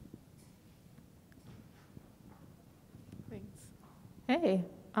 Thanks. Hey,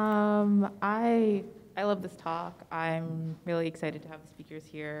 I love this talk. I'm really excited to have the speakers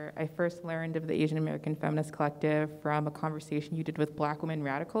here. I first learned of the Asian-American Feminist Collective from a conversation you did with Black women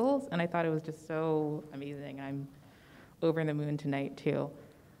radicals, and I thought it was just so amazing. I'm over the moon tonight, too.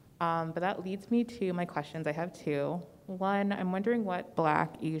 But that leads me to my questions. I have two. One, I'm wondering what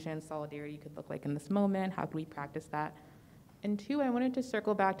Black Asian solidarity could look like in this moment. How could we practice that? And two, I wanted to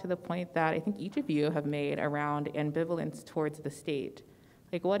circle back to the point that I think each of you have made around ambivalence towards the state.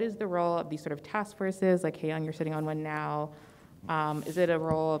 What is the role of these sort of task forces, Haeyoung, you're sitting on one now, Is it a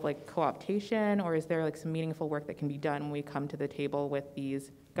role of like co-optation, or is there like some meaningful work that can be done when we come to the table with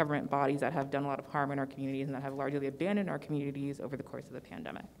these government bodies that have done a lot of harm in our communities and that have largely abandoned our communities over the course of the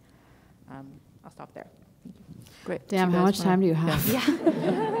pandemic? I'll stop there. Great. Damn, how much time do you have?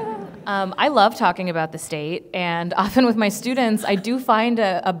 I love talking about the state, and often with my students, I do find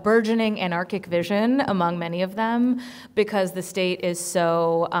a burgeoning anarchic vision among many of them, because the state is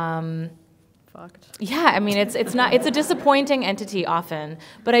so Fucked. yeah, I mean, it's a disappointing entity often,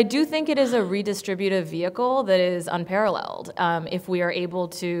 but I do think it is a redistributive vehicle that is unparalleled if we are able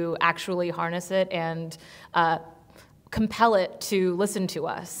to actually harness it and compel it to listen to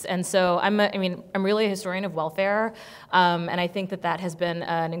us. And so I'm really a historian of welfare, and I think that has been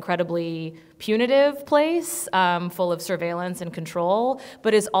an incredibly punitive place, full of surveillance and control,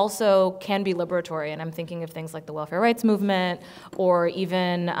 but is also can be liberatory. And I'm thinking of things like the welfare rights movement, or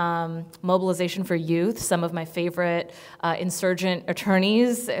even mobilization for youth, some of my favorite insurgent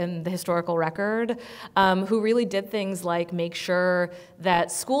attorneys in the historical record, who really did things like make sure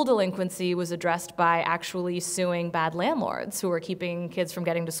that school delinquency was addressed by actually suing bad landlords who were keeping kids from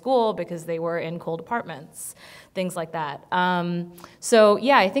getting to school because they were in cold apartments, things like that. So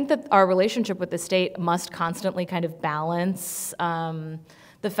yeah, I think that our relationship with the state must constantly kind of balance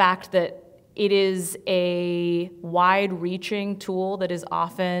the fact that it is a wide-reaching tool that is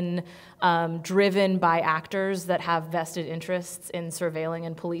often driven by actors that have vested interests in surveilling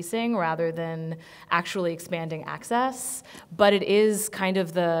and policing rather than actually expanding access. But it is kind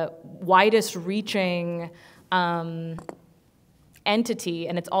of the widest-reaching entity,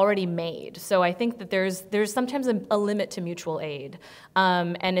 and it's already made. So I think that there's sometimes a limit to mutual aid,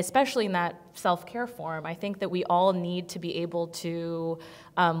 and especially in that self-care form, I think that we all need to be able to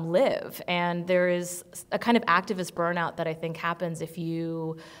live, and there is a kind of activist burnout that I think happens if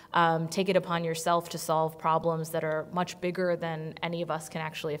you take it upon yourself to solve problems that are much bigger than any of us can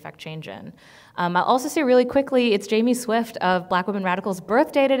actually affect change in. I'll also say really quickly, it's Jamie Swift of Black Women Radical's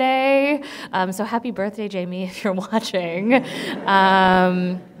birthday today, so happy birthday, Jamie, if you're watching.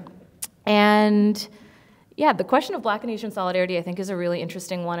 And yeah, the question of Black and Asian solidarity, I think, is a really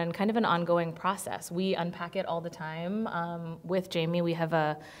interesting one and kind of an ongoing process. We unpack it all the time. With Jamie, we have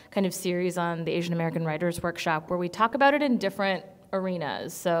a kind of series on the Asian-American Writers Workshop where we talk about it in different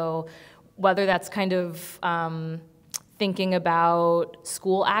arenas. So whether that's kind of thinking about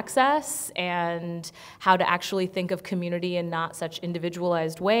school access and how to actually think of community in not such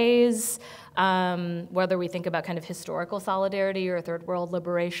individualized ways, whether we think about kind of historical solidarity or third world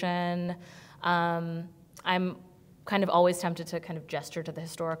liberation. I'm kind of always tempted to kind of gesture to the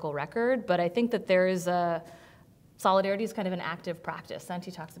historical record, but I think that there is solidarity is kind of an active practice.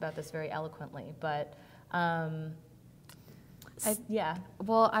 Senti talks about this very eloquently, but yeah.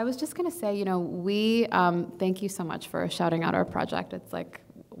 Well, I was just gonna say, we, thank you so much for shouting out our project. It's like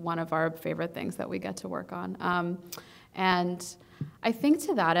one of our favorite things that we get to work on. And I think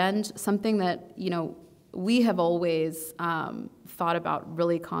to that end, something that, we have always thought about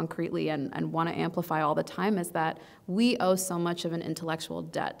really concretely and want to amplify all the time is that we owe so much of an intellectual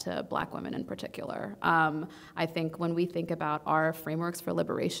debt to Black women in particular. I think when we think about our frameworks for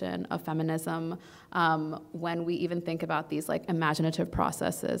liberation of feminism, when we even think about these like imaginative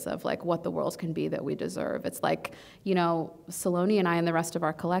processes of like what the world can be that we deserve, it's like, Salonee and I and the rest of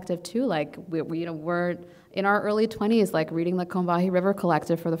our collective too, like we're in our early 20s, like reading the Combahee River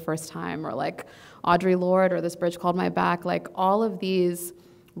Collective for the first time, or like Audre Lorde or This Bridge Called My Back, like all of these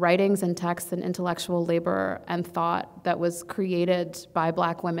writings and texts and intellectual labor and thought that was created by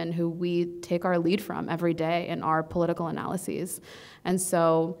Black women who we take our lead from every day in our political analyses. And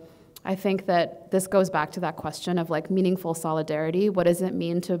so I think that this goes back to that question of like meaningful solidarity. What does it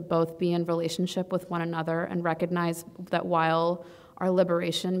mean to both be in relationship with one another and recognize that while our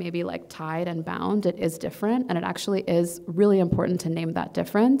liberation may be like tied and bound, it is different, and it actually is really important to name that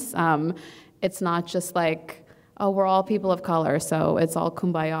difference. It's not just like, oh, we're all people of color, so it's all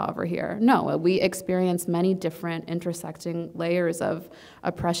kumbaya over here. No, we experience many different intersecting layers of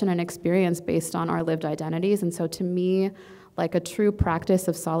oppression and experience based on our lived identities. And so to me, like a true practice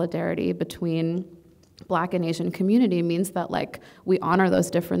of solidarity between Black and Asian community means that like we honor those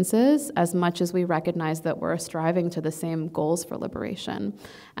differences as much as we recognize that we're striving to the same goals for liberation.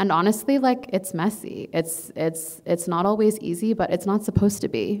 And honestly, like it's messy. It's not always easy, but it's not supposed to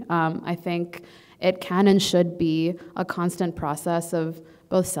be. I think it can and should be a constant process of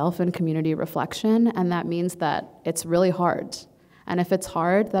both self and community reflection, and that means that it's really hard. And if it's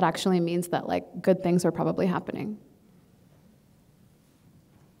hard, that actually means that like good things are probably happening.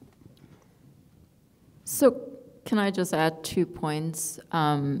 So can I just add 2 points?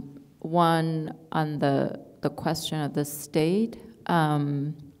 One on the the question of the state.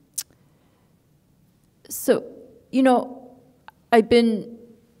 So, you know, I've been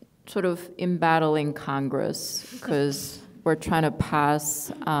sort of embattling Congress because we're trying to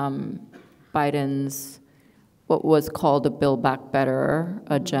pass Biden's what was called the Build Back Better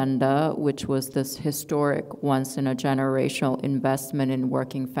agenda, which was this historic once-in-a-generational investment in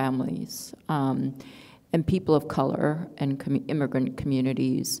working families and people of color and immigrant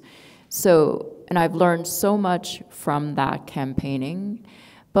communities. So, and I've learned so much from that campaigning.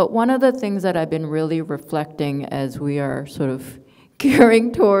 But one of the things that I've been really reflecting as we are sort of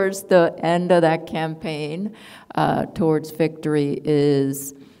gearing towards the end of that campaign, towards victory,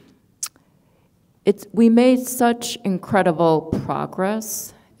 is we made such incredible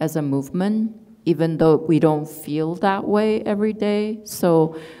progress as a movement, even though we don't feel that way every day.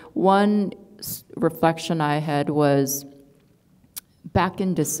 So one reflection I had was back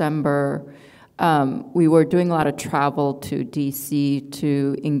in December, we were doing a lot of travel to DC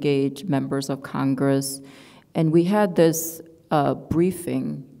to engage members of Congress, and we had this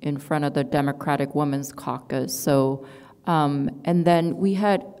briefing in front of the Democratic Women's Caucus. So, and then we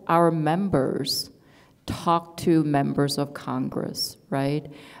had our members talk to members of Congress,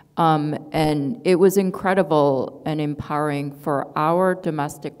 right? And it was incredible and empowering for our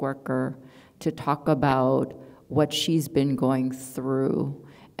domestic worker to talk about what she's been going through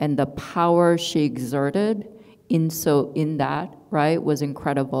and the power she exerted in that, right, was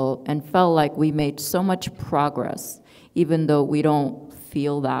incredible, and felt like we made so much progress, even though we don't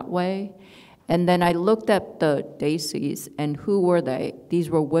feel that way. And then I looked at the daisies, and who were they? These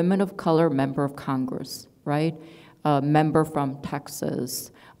were women of color member of Congress, right? A member from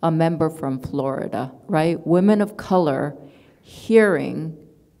Texas, a member from Florida, right? Women of color hearing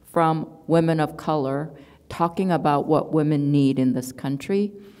from women of color talking about what women need in this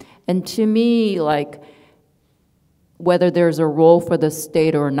country. And to me, like, whether there's a role for the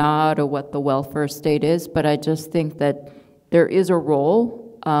state or not, or what the welfare state is, but I just think that there is a role,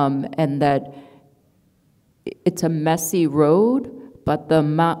 and that it's a messy road, but the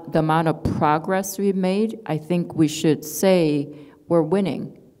amount of progress we've made, I think we should say we're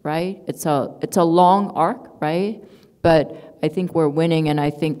winning, right? It's a long arc, right? But I think we're winning, and I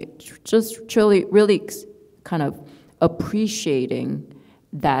think just really kind of appreciating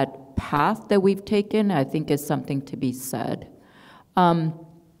that path that we've taken, I think is something to be said. And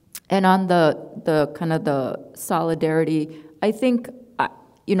on the kind of the solidarity, I think,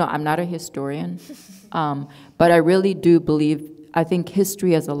 you know, I'm not a historian, but I really do believe, I think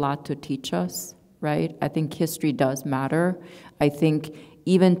history has a lot to teach us, right? I think history does matter. I think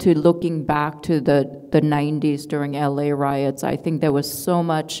even to looking back to the 90s during LA riots, I think there was so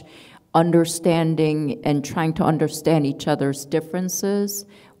much understanding and trying to understand each other's differences,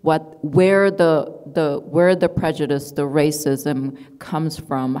 where the prejudice, the racism comes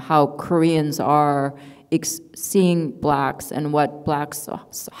from, how Koreans are seeing blacks, and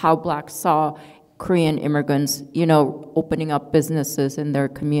how blacks saw Korean immigrants, you know, opening up businesses in their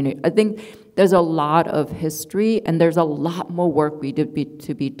community. I think there's a lot of history, and there's a lot more work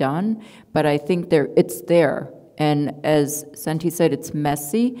to be done, but I think it's there. And as Senti said, it's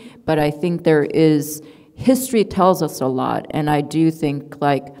messy, but I think history tells us a lot, and I do think,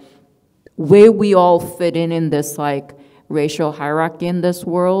 like, where we all fit in this, like, racial hierarchy in this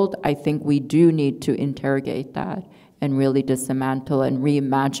world, I think we do need to interrogate that and really dismantle and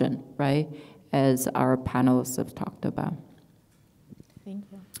reimagine, right, as our panelists have talked about. Thank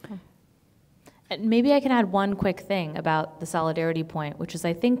you. And maybe I can add one quick thing about the solidarity point, which is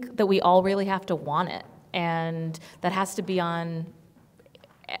I think that we all really have to want it, and that has to be on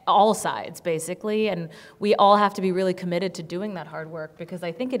all sides, basically, and we all have to be really committed to doing that hard work, because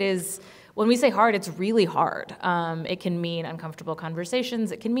I think it is, when we say hard, it's really hard. It can mean uncomfortable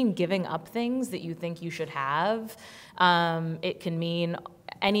conversations. It can mean giving up things that you think you should have. It can mean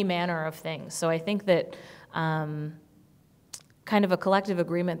any manner of things. So I think that kind of a collective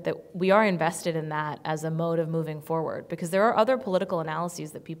agreement that we are invested in that as a mode of moving forward, because there are other political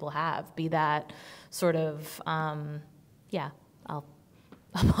analyses that people have, be that sort of, yeah, I'll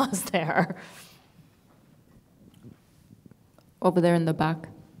pause there. Over there in the back.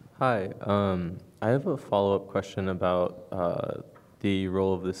 Hi, I have a follow-up question about the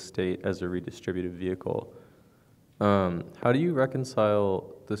role of the state as a redistributive vehicle. How do you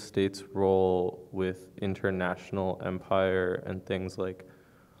reconcile the state's role with international empire and things like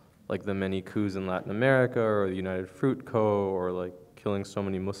the many coups in Latin America, or the United Fruit Co., or like killing so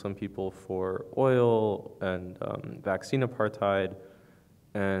many Muslim people for oil, and vaccine apartheid,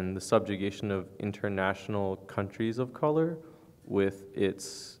 and the subjugation of international countries of color with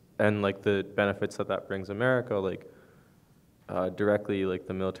its and like the benefits that that brings America, like directly, like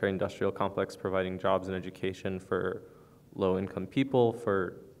the military-industrial complex providing jobs and education for low-income people,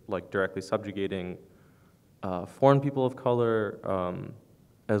 for like directly subjugating foreign people of color,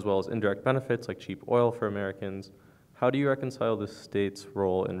 as well as indirect benefits like cheap oil for Americans. How do you reconcile the state's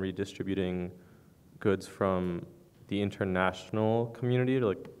role in redistributing goods from the international community to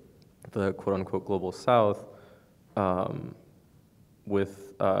like the quote-unquote global south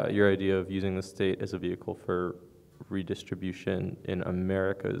with your idea of using the state as a vehicle for redistribution in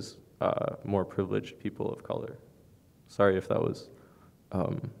America's more privileged people of color? Sorry if that was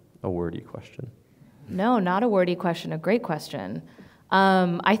a wordy question. No, not a wordy question, a great question.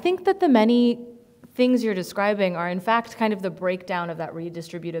 I think that the many things you're describing are in fact kind of the breakdown of that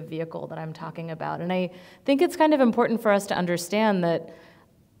redistributive vehicle that I'm talking about. And I think it's kind of important for us to understand that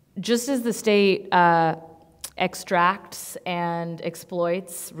just as the state extracts and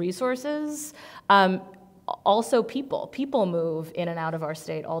exploits resources, also people move in and out of our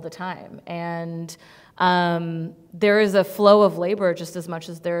state all the time. And there is a flow of labor just as much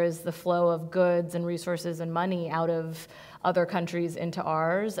as there is the flow of goods and resources and money out of other countries into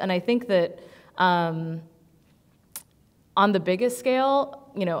ours. And I think that on the biggest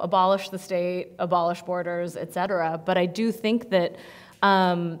scale, you know, abolish the state, abolish borders, et cetera. But I do think that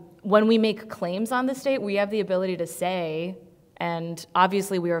when we make claims on the state, we have the ability to say, and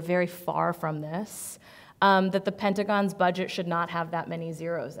obviously we are very far from this, that the Pentagon's budget should not have that many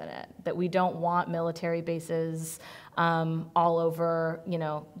zeros in it, that we don't want military bases all over, you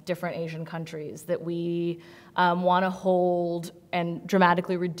know, different Asian countries, that we want to hold and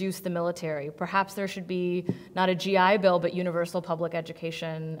dramatically reduce the military. Perhaps there should be not a GI Bill, but universal public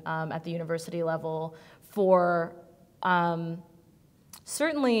education at the university level for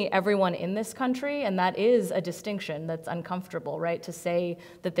certainly everyone in this country, and that is a distinction that's uncomfortable, right? To say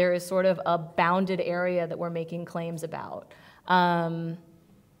that there is sort of a bounded area that we're making claims about. And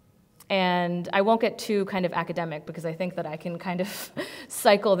I won't get too kind of academic because I think that I can kind of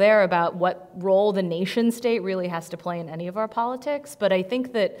cycle there about what role the nation state really has to play in any of our politics. But I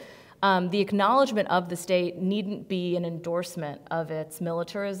think that the acknowledgement of the state needn't be an endorsement of its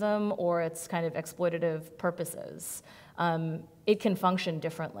militarism or its kind of exploitative purposes. It can function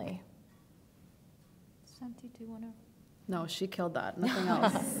differently. Senti, do you want to? No, she killed that. Nothing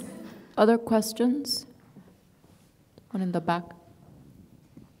else. Other questions? One in the back.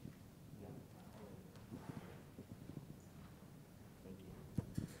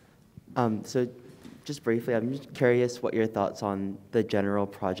 So just briefly, I'm just curious what your thoughts on the general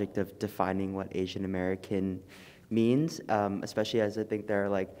project of defining what Asian American means, especially as I think there are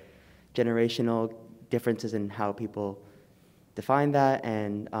like generational differences in how people define that,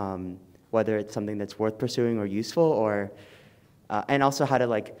 and whether it's something that's worth pursuing or useful, or and also how to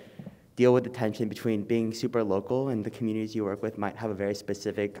like deal with the tension between being super local and the communities you work with might have a very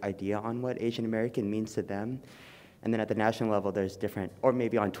specific idea on what Asian American means to them. And then at the national level, there's different, or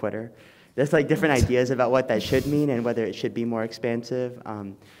maybe on Twitter, there's like different ideas about what that should mean and whether it should be more expansive.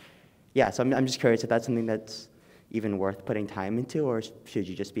 Yeah, so I'm just curious if that's something that's even worth putting time into, or should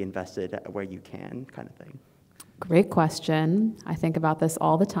you just be invested where you can, kind of thing? Great question. I think about this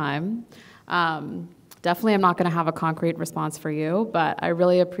all the time. Definitely I'm not going to have a concrete response for you, but I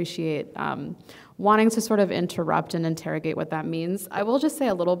really appreciate wanting to sort of interrupt and interrogate what that means. I will just say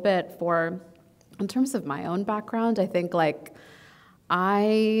a little bit in terms of my own background, I think like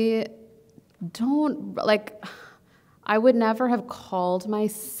I would never have called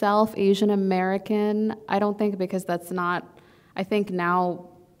myself Asian American, I don't think, because that's not, I think now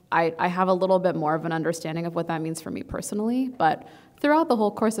I have a little bit more of an understanding of what that means for me personally, but throughout the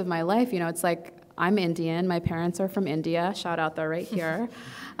whole course of my life, you know, it's like I'm Indian, my parents are from India, shout out, they're right here.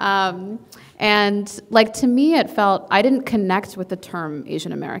 And like to me, it felt, I didn't connect with the term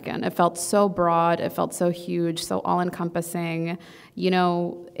Asian American. It felt so broad, it felt so huge, so all-encompassing. You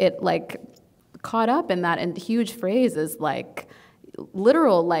know, it like caught up in that and huge phrase is like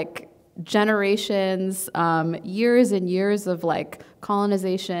literal like generations, years and years of like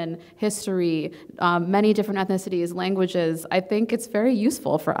colonization, history, many different ethnicities, languages. I think it's very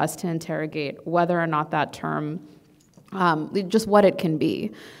useful for us to interrogate whether or not that term, just what it can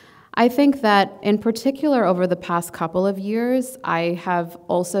be. I think that in particular over the past couple of years, I have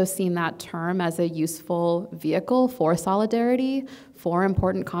also seen that term as a useful vehicle for solidarity, for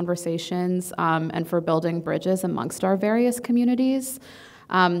important conversations, and for building bridges amongst our various communities.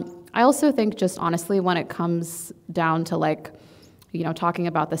 I also think just honestly when it comes down to like talking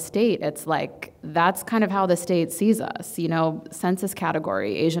about the state, it's like, that's kind of how the state sees us, census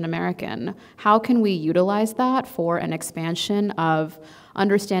category, Asian American. How can we utilize that for an expansion of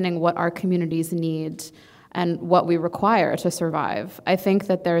understanding what our communities need and what we require to survive? I think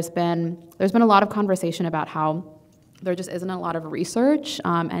that there's been a lot of conversation about how there just isn't a lot of research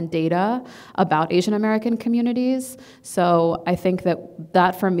and data about Asian American communities. So I think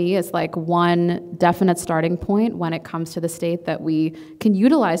that for me is like one definite starting point when it comes to the state, that we can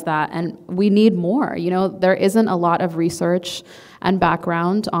utilize that, and we need more. There isn't a lot of research and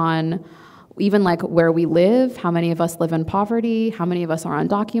background on even like where we live, how many of us live in poverty, how many of us are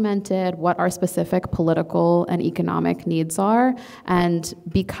undocumented, what our specific political and economic needs are. And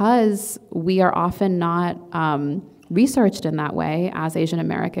because we are often not researched in that way as Asian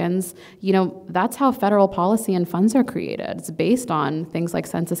Americans, that's how federal policy and funds are created. It's based on things like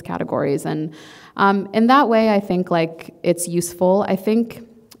census categories. And in that way, I think like it's useful. I think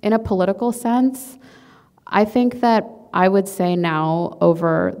in a political sense, I think that I would say now,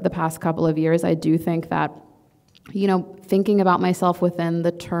 over the past couple of years, I do think that, thinking about myself within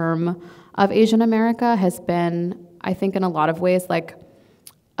the term of Asian America has been, I think in a lot of ways, like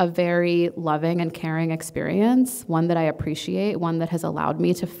a very loving and caring experience, one that I appreciate, one that has allowed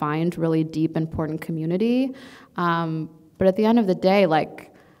me to find really deep, important community. But at the end of the day, like,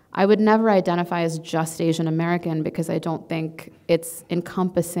 I would never identify as just Asian American, because I don't think it's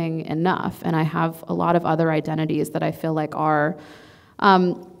encompassing enough. And I have a lot of other identities that I feel like are,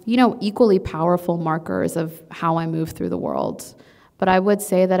 equally powerful markers of how I move through the world. But I would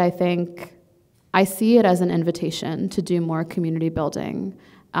say that I think I see it as an invitation to do more community building,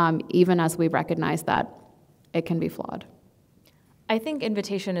 even as we recognize that it can be flawed. I think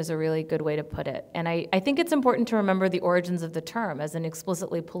invitation is a really good way to put it. And I think it's important to remember the origins of the term as an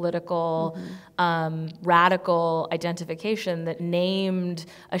explicitly political, radical identification that named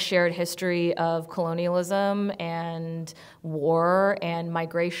a shared history of colonialism and war and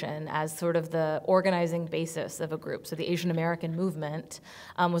migration as sort of the organizing basis of a group. So the Asian American movement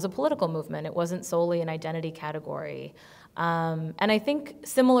was a political movement. It wasn't solely an identity category. And I think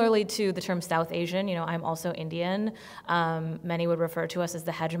similarly to the term South Asian, I'm also Indian. Many would refer to us as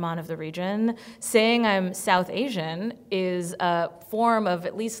the hegemon of the region. Saying I'm South Asian is a form of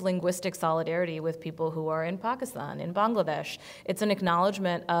at least linguistic solidarity with people who are in Pakistan, in Bangladesh. It's an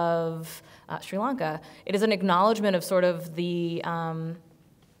acknowledgement of Sri Lanka. It is an acknowledgement of sort of the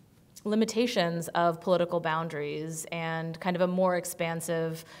limitations of political boundaries and kind of a more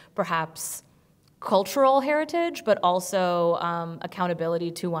expansive, perhaps, cultural heritage, but also accountability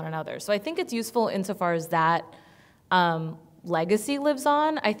to one another. So I think it's useful insofar as that legacy lives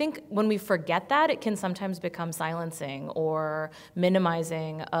on. I think when we forget that, it can sometimes become silencing or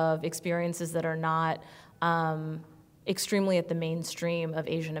minimizing of experiences that are not extremely at the mainstream of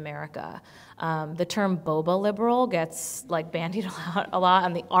Asian America. The term boba liberal gets like bandied a lot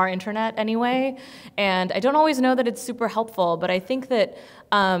on our internet anyway, and I don't always know that it's super helpful, but I think that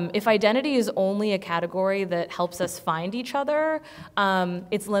if identity is only a category that helps us find each other,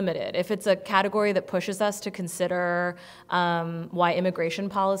 it's limited. If it's a category that pushes us to consider why immigration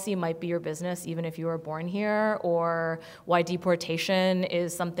policy might be your business even if you were born here, or why deportation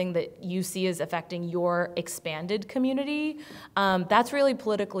is something that you see as affecting your expanded community, that's really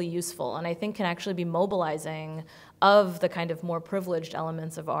politically useful, and I think can actually be mobilizing of the kind of more privileged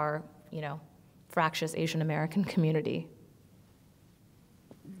elements of our, fractious Asian American community.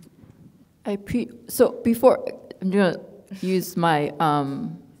 So before, I'm going to use my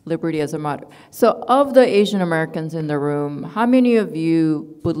liberty as a moderator. So of the Asian Americans in the room, how many of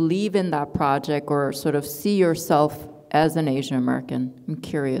you believe in that project or sort of see yourself as an Asian American? I'm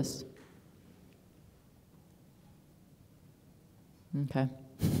curious. Okay.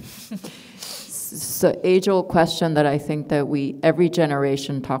 So age-old question that I think that every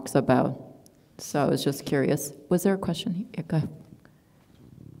generation talks about. So I was just curious. Was there a question? Yeah, go ahead.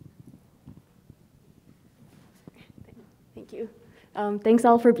 Thank you. Thanks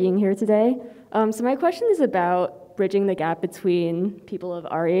all for being here today. So my question is about bridging the gap between people of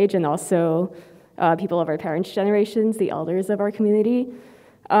our age and also people of our parents' generations, the elders of our community.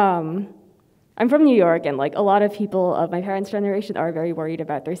 I'm from New York, and like a lot of people of my parents' generation are very worried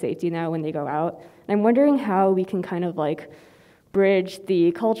about their safety now when they go out. And I'm wondering how we can kind of like bridge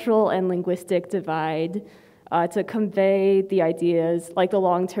the cultural and linguistic divide to convey the ideas, like the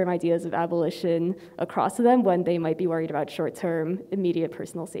long-term ideas of abolition across to them when they might be worried about short-term, immediate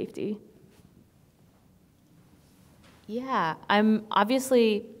personal safety. Yeah, I'm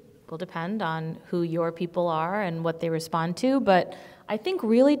obviously will depend on who your people are and what they respond to, but I think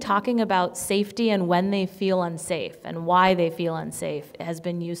really talking about safety and when they feel unsafe and why they feel unsafe has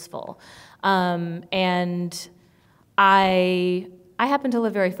been useful. And I happen to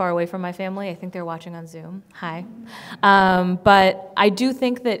live very far away from my family. I think they're watching on Zoom. Hi. But I do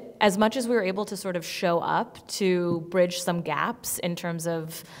think that as much as we were able to sort of show up to bridge some gaps in terms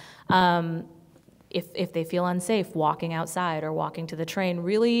of if they feel unsafe walking outside or walking to the train,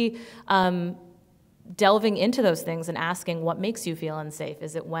 really delving into those things and asking what makes you feel unsafe.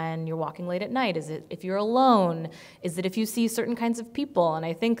 Is it when you're walking late at night? Is it if you're alone? Is it if you see certain kinds of people? And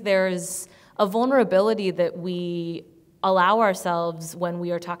I think there's a vulnerability that we allow ourselves when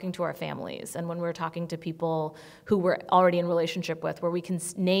we are talking to our families and when we're talking to people who we're already in relationship with, where we can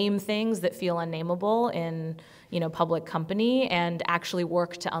name things that feel unnameable in public company and actually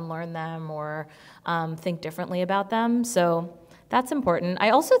work to unlearn them or think differently about them. So that's important. I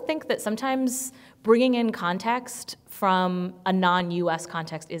also think that sometimes bringing in context from a non-US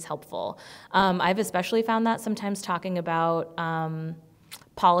context is helpful. I've especially found that sometimes talking about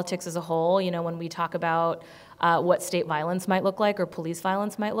politics as a whole, when we talk about what state violence might look like or police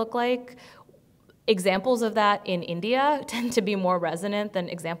violence might look like, examples of that in India tend to be more resonant than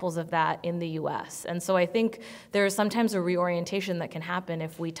examples of that in the US. And so I think there's sometimes a reorientation that can happen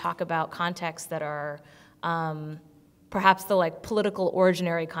if we talk about contexts that are perhaps the political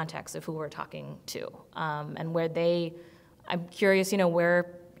originary context of who we're talking to, and where I'm curious,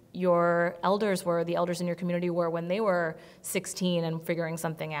 where your elders were, the elders in your community were when they were 16 and figuring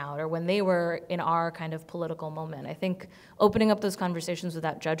something out, or when they were in our kind of political moment. I think opening up those conversations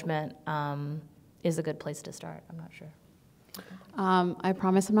without judgment is a good place to start. I'm not sure. I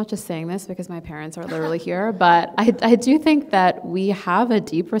promise I'm not just saying this because my parents are literally here, but I do think that we have a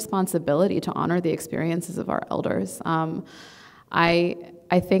deep responsibility to honor the experiences of our elders. I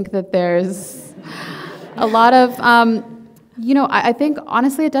think that there's a lot of, I think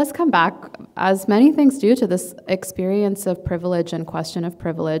honestly it does come back, as many things do, to this experience of privilege and question of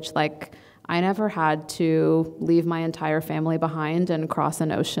privilege. Like, I never had to leave my entire family behind and cross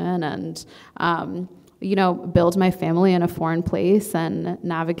an ocean and build my family in a foreign place and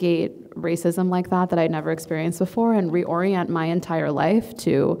navigate racism like that I'd never experienced before, and reorient my entire life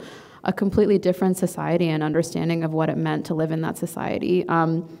to a completely different society and understanding of what it meant to live in that society.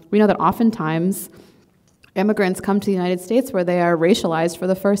 We know that oftentimes immigrants come to the United States where they are racialized for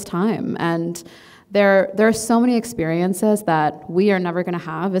the first time, and there are so many experiences that we are never going to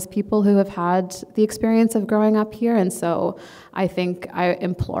have as people who have had the experience of growing up here. And so I think I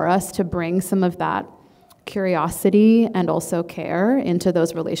implore us to bring some of that curiosity and also care into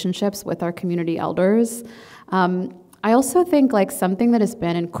those relationships with our community elders. I also think something that has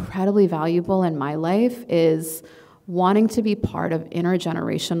been incredibly valuable in my life is wanting to be part of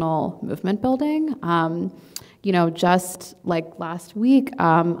intergenerational movement building. Just last week,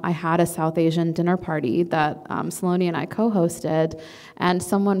 I had a South Asian dinner party that Salonee and I co-hosted, and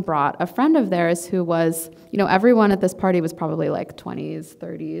someone brought a friend of theirs who was, everyone at this party was probably 20s,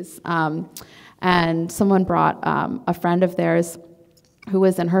 30s, and someone brought a friend of theirs who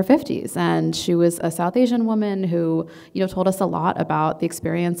was in her 50s, and she was a South Asian woman who, told us a lot about the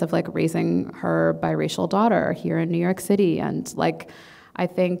experience of raising her biracial daughter here in New York City. And I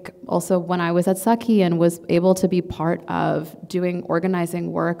think also when I was at Sakhi and was able to be part of doing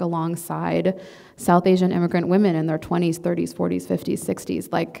organizing work alongside South Asian immigrant women in their 20s, 30s, 40s, 50s,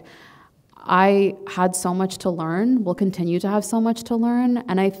 60s, I had so much to learn, will continue to have so much to learn.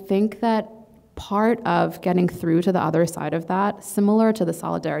 And I think that part of getting through to the other side of that, similar to the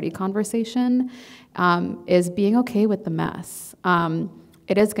solidarity conversation, is being okay with the mess.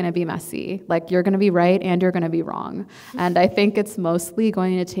 It is going to be messy. You're going to be right and you're going to be wrong. And I think it's mostly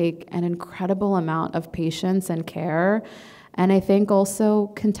going to take an incredible amount of patience and care. And I think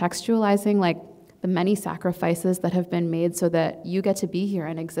also contextualizing the many sacrifices that have been made so that you get to be here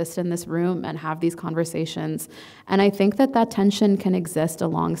and exist in this room and have these conversations. And I think that tension can exist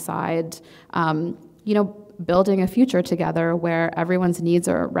alongside, building a future together where everyone's needs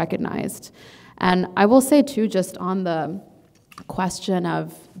are recognized. And I will say too, just on the question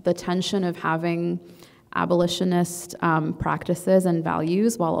of the tension of having abolitionist practices and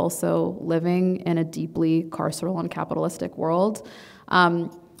values while also living in a deeply carceral and capitalistic world,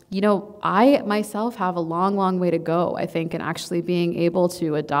 I myself have a long, long way to go, I think, in actually being able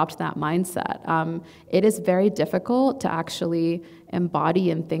to adopt that mindset. It is very difficult to actually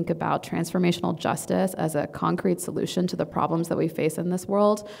embody and think about transformational justice as a concrete solution to the problems that we face in this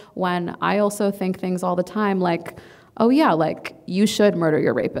world, when I also think things all the time you should murder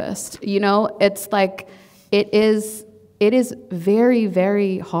your rapist. It's it is it is very,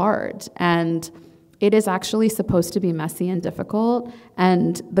 very hard, and it is actually supposed to be messy and difficult,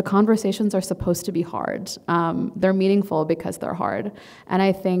 and the conversations are supposed to be hard. They're meaningful because they're hard. And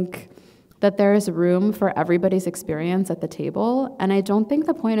I think that there is room for everybody's experience at the table, and I don't think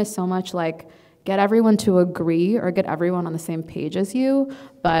the point is so much like get everyone to agree or get everyone on the same page as you,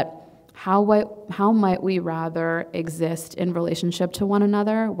 but how might we rather exist in relationship to one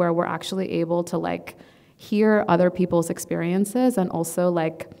another where we're actually able to like hear other people's experiences and also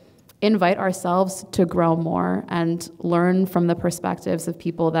like invite ourselves to grow more and learn from the perspectives of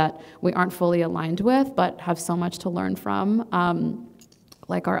people that we aren't fully aligned with but have so much to learn from,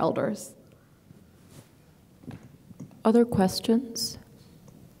 like our elders. Other questions?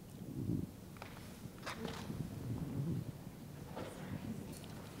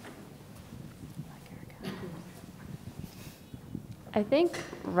 I think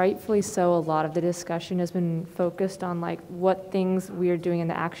rightfully so, a lot of the discussion has been focused on like what things we are doing and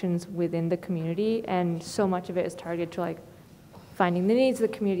the actions within the community, and so much of it is targeted to like finding the needs of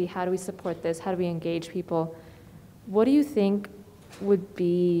the community. How do we support this? How do we engage people? What do you think would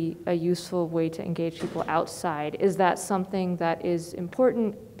be a useful way to engage people outside? Is that something that is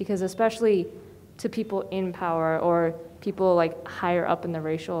important? Because especially to people in power or people like higher up in the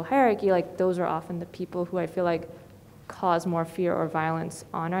racial hierarchy, like those are often the people who I feel like cause more fear or violence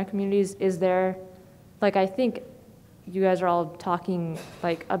on our communities. Is there, like, I think you guys are all talking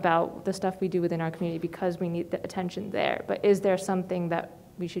like about the stuff we do within our community because we need the attention there, but is there something that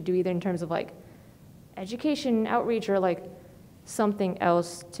we should do either in terms of like education, outreach, or like something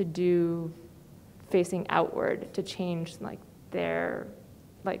else to do facing outward to change like their,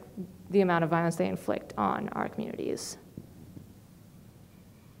 like the amount of violence they inflict on our communities?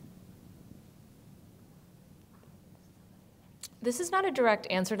 This is not a direct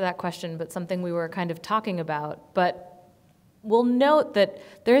answer to that question, but something we were kind of talking about. But we'll note that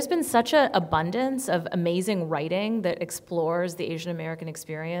there has been such an abundance of amazing writing that explores the Asian American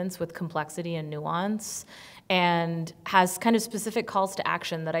experience with complexity and nuance and has kind of specific calls to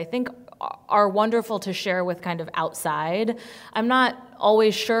action that I think are wonderful to share with kind of outside. I'm not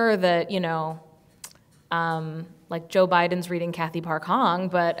always sure that, you know, like Joe Biden's reading Kathy Park Hong,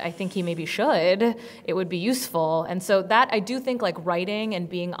 but I think he maybe should. It would be useful. And so that, I do think like writing and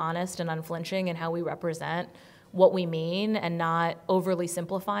being honest and unflinching in how we represent what we mean and not overly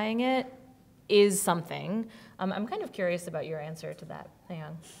simplifying it is something. I'm kind of curious about your answer to that,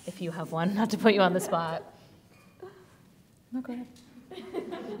 Haeyoung, if you have one, not to put you on the spot. No, go ahead.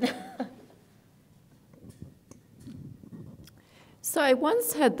 So I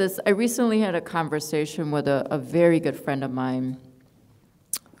recently had a conversation with a very good friend of mine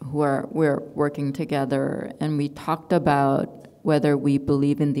we're working together, and we talked about whether we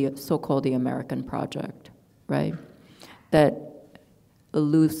believe in the so-called the American project, right? That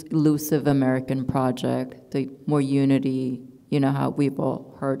elusive American project, the more unity, you know how we've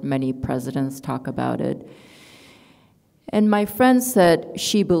all heard many presidents talk about it. And my friend said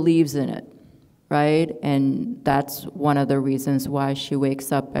she believes in it, right? And that's one of the reasons why she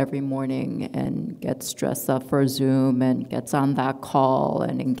wakes up every morning and gets dressed up for Zoom and gets on that call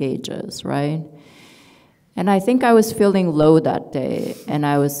and engages, right? And I think I was feeling low that day, and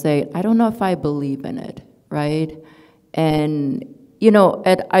I was saying, I don't know if I believe in it, right? And, you know,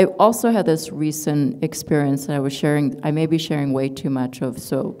 I also had this recent experience that I was sharing. I may be sharing way too much of,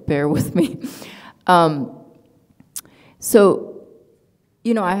 so bear with me. So,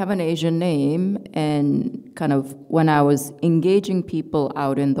 you know, I have an Asian name, and kind of when I was engaging people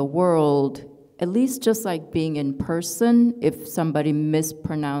out in the world, at least just like being in person, if somebody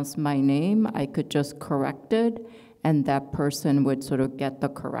mispronounced my name, I could just correct it, and that person would sort of get the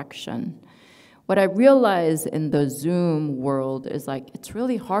correction. What I realized in the Zoom world is like, it's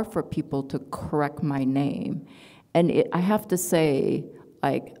really hard for people to correct my name. And I have to say,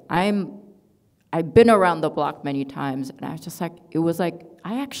 like, I've been around the block many times, and I was just like, it was like,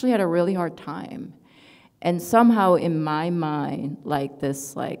 I actually had a really hard time. And somehow in my mind, like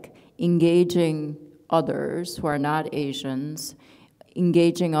this, like engaging others who are not Asians,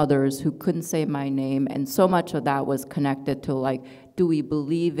 engaging others who couldn't say my name, and so much of that was connected to like, do we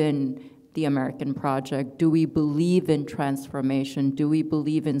believe in the American project? Do we believe in transformation? Do we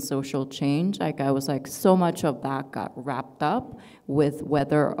believe in social change? Like I was like, so much of that got wrapped up with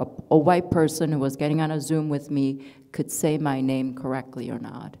whether a white person who was getting on a Zoom with me could say my name correctly or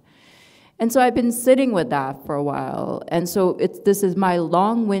not. And so I've been sitting with that for a while. And so this is my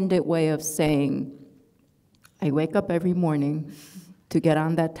long-winded way of saying, I wake up every morning to get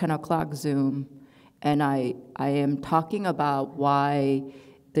on that 10 o'clock Zoom, and I am talking about why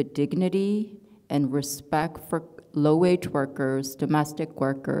the dignity and respect for low-wage workers, domestic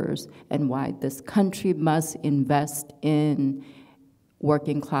workers, and why this country must invest in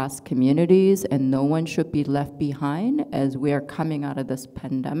working-class communities and no one should be left behind as we are coming out of this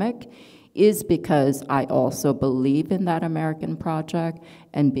pandemic is because I also believe in that American project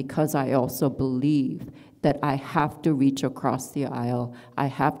and because I also believe that I have to reach across the aisle, I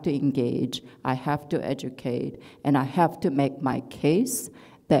have to engage, I have to educate, and I have to make my case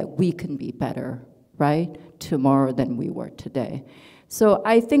that we can be better, right, tomorrow than we were today. So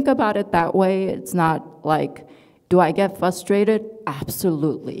I think about it that way. It's not like, do I get frustrated?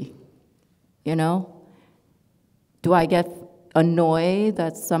 Absolutely, you know? Do I get annoyed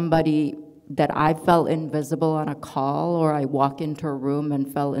that that I felt invisible on a call or I walk into a room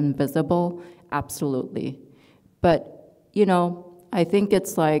and felt invisible? Absolutely. But, you know, I think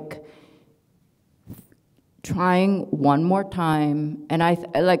it's like trying one more time, and I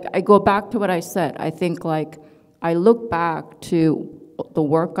go back to what I said. I think like I look back to the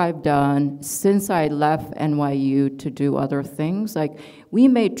work I've done since I left NYU to do other things. Like we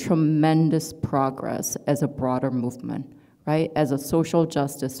made tremendous progress as a broader movement, right? As a social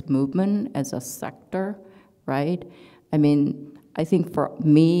justice movement, as a sector, right? I mean, I think for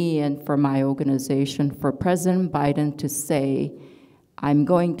me and for my organization, for President Biden to say, I'm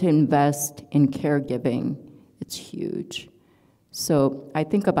going to invest in caregiving, it's huge. So I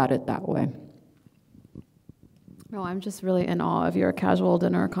think about it that way. No, I'm just really in awe of your casual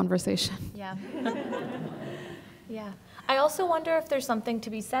dinner conversation. Yeah. Yeah. I also wonder if there's something to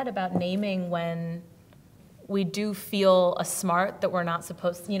be said about naming when we do feel a smart that we're not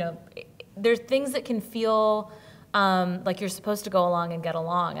supposed to, you know, there's things that can feel like you're supposed to go along and get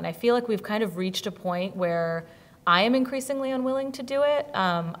along. And I feel like we've kind of reached a point where I am increasingly unwilling to do it.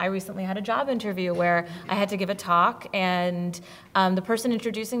 I recently had a job interview where I had to give a talk, and the person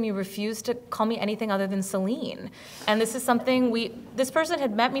introducing me refused to call me anything other than Salonee. And this is something this person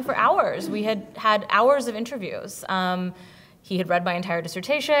had met me for hours. We had had hours of interviews. He had read my entire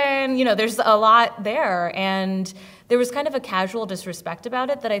dissertation. You know, there's a lot there. And there was kind of a casual disrespect about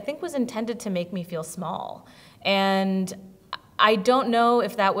it that I think was intended to make me feel small. And I don't know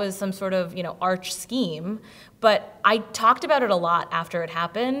if that was some sort of, you know, arch scheme, but I talked about it a lot after it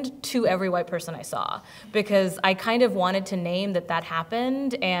happened to every white person I saw, because I kind of wanted to name that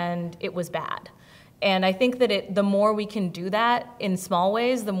happened and it was bad. And I think that the more we can do that in small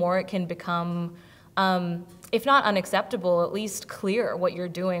ways, the more it can become, if not unacceptable, at least clear what you're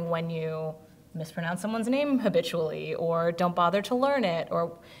doing when you mispronounce someone's name habitually or don't bother to learn it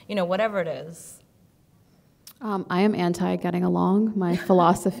or, you know, whatever it is. I am anti-getting along. My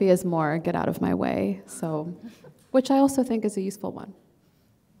philosophy is more get out of my way, so, which I also think is a useful one.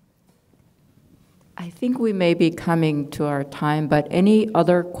 I think we may be coming to our time, but any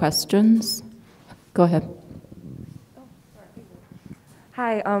other questions? Go ahead.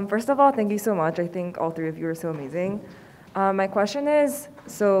 Hi, first of all, thank you so much. I think all three of you are so amazing. My question is,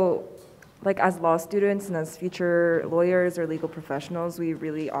 so like as law students and as future lawyers or legal professionals, we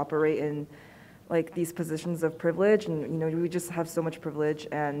really operate in like these positions of privilege, and you know, we just have so much privilege,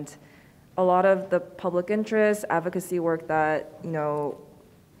 and a lot of the public interest advocacy work that, you know,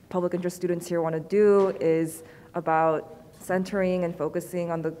 public interest students here want to do is about centering and focusing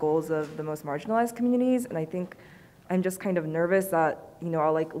on the goals of the most marginalized communities. And I think I'm just kind of nervous that, you know,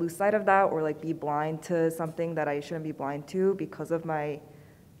 I'll like lose sight of that or like be blind to something that I shouldn't be blind to because of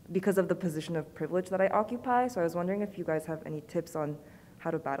the position of privilege that I occupy. So I was wondering if you guys have any tips on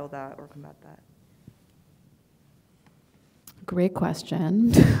how to battle that or combat that. Great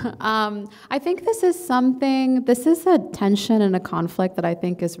question. I think this is a tension and a conflict that I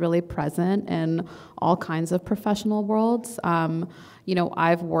think is really present in all kinds of professional worlds. You know,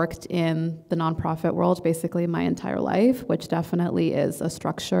 I've worked in the nonprofit world basically my entire life, which definitely is a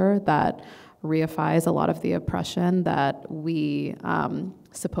structure that reifies a lot of the oppression that we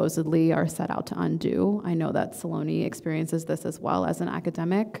supposedly are set out to undo. I know that Salonee experiences this as well as an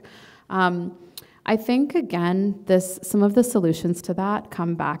academic. I think, again, some of the solutions to that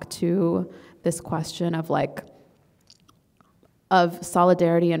come back to this question of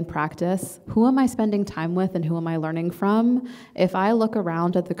solidarity and practice. Who am I spending time with and who am I learning from? If I look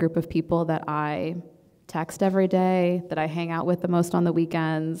around at the group of people that I text every day, that I hang out with the most on the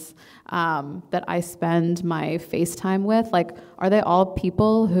weekends, that I spend my FaceTime with, like, are they all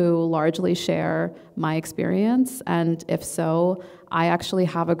people who largely share my experience? And if so, I actually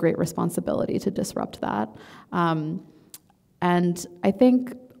have a great responsibility to disrupt that. And I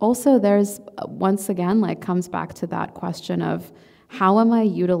think also there's, once again, like, comes back to that question of how am I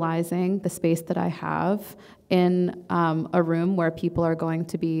utilizing the space that I have in a room where people are going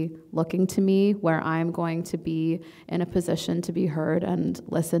to be looking to me, where I'm going to be in a position to be heard and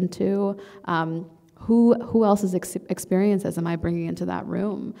listened to? Who else's experiences am I bringing into that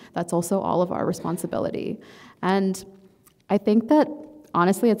room? That's also all of our responsibility. And I think that,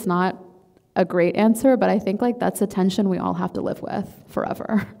 honestly, it's not a great answer, but I think like that's a tension we all have to live with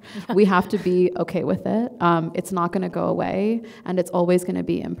forever. We have to be okay with it. It's not gonna go away, and it's always gonna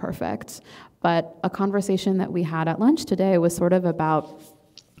be imperfect. But a conversation that we had at lunch today was sort of about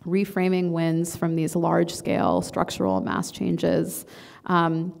reframing wins from these large-scale structural mass changes.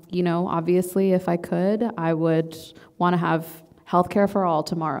 You know, obviously, if I could, I would want to have healthcare for all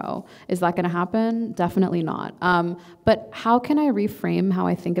tomorrow. Is that going to happen? Definitely not. But how can I reframe how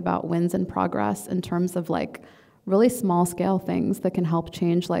I think about wins and progress in terms of like really small-scale things that can help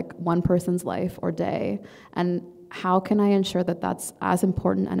change like one person's life or day? And how can I ensure that that's as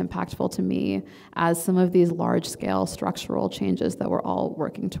important and impactful to me as some of these large-scale structural changes that we're all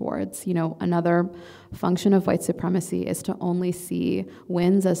working towards? You know, another function of white supremacy is to only see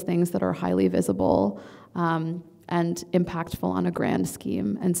wins as things that are highly visible and impactful on a grand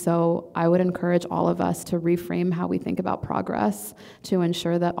scheme. And so I would encourage all of us to reframe how we think about progress to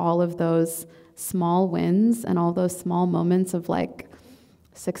ensure that all of those small wins and all those small moments of like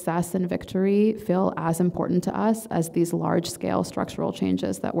success and victory feel as important to us as these large-scale structural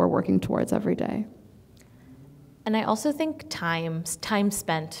changes that we're working towards every day. And I also think time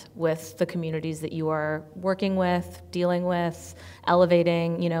spent with the communities that you are working with, dealing with,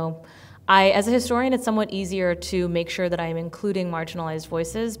 elevating, you know, as a historian, it's somewhat easier to make sure that I'm including marginalized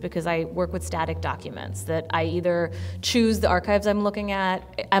voices because I work with static documents, that I either choose the archives I'm looking at,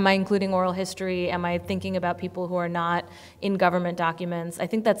 am I including oral history, am I thinking about people who are not in government documents? I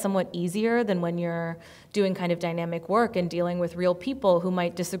think that's somewhat easier than when you're doing kind of dynamic work and dealing with real people who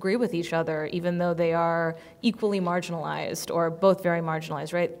might disagree with each other, even though they are equally marginalized or both very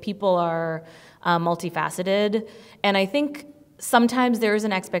marginalized, right? People are multifaceted, and I think sometimes there is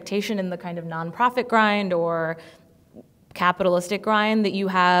an expectation in the kind of nonprofit grind or capitalistic grind that you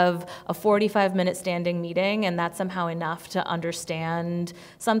have a 45-minute standing meeting and that's somehow enough to understand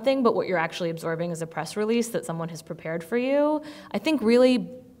something, but what you're actually absorbing is a press release that someone has prepared for you. I think really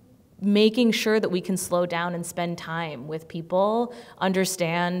making sure that we can slow down and spend time with people,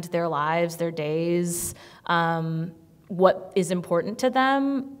 understand their lives, their days, what is important to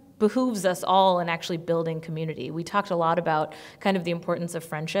them, behooves us all in actually building community. We talked a lot about kind of the importance of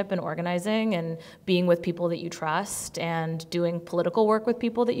friendship and organizing and being with people that you trust and doing political work with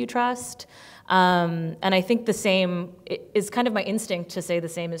people that you trust. And I think the same is kind of my instinct to say the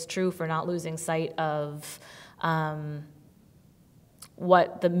same is true for not losing sight of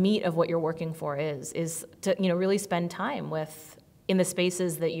what the meat of what you're working for is to, you know, really spend time with in the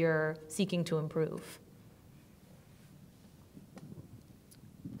spaces that you're seeking to improve.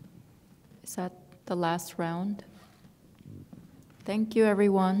 Is that the last round? Thank you,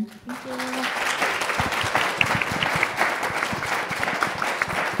 everyone. Thank you.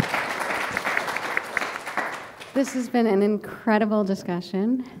 This has been an incredible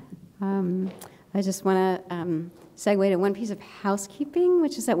discussion. I just want to segue to one piece of housekeeping,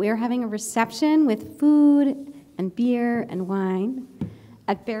 which is that we are having a reception with food and beer and wine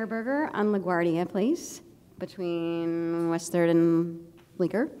at Bear Burger on LaGuardia Place between West 3rd and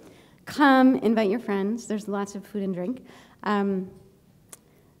Bleecker. Come, invite your friends. There's lots of food and drink.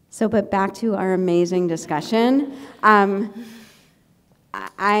 But back to our amazing discussion. I'm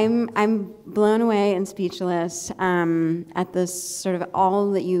blown away and speechless at this sort of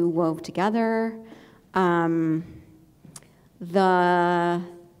all that you wove together, the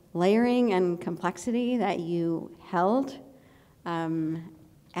layering and complexity that you held, and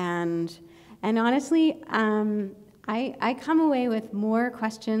honestly, I come away with more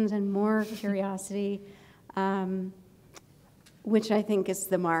questions and more curiosity, which I think is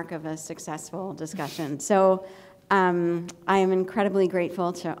the mark of a successful discussion. So I am incredibly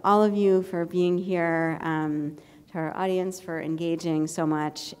grateful to all of you for being here, to our audience for engaging so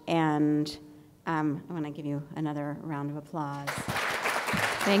much, and I want to give you another round of applause.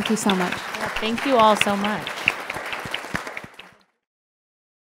 Thank you so much. Yeah, thank you all so much.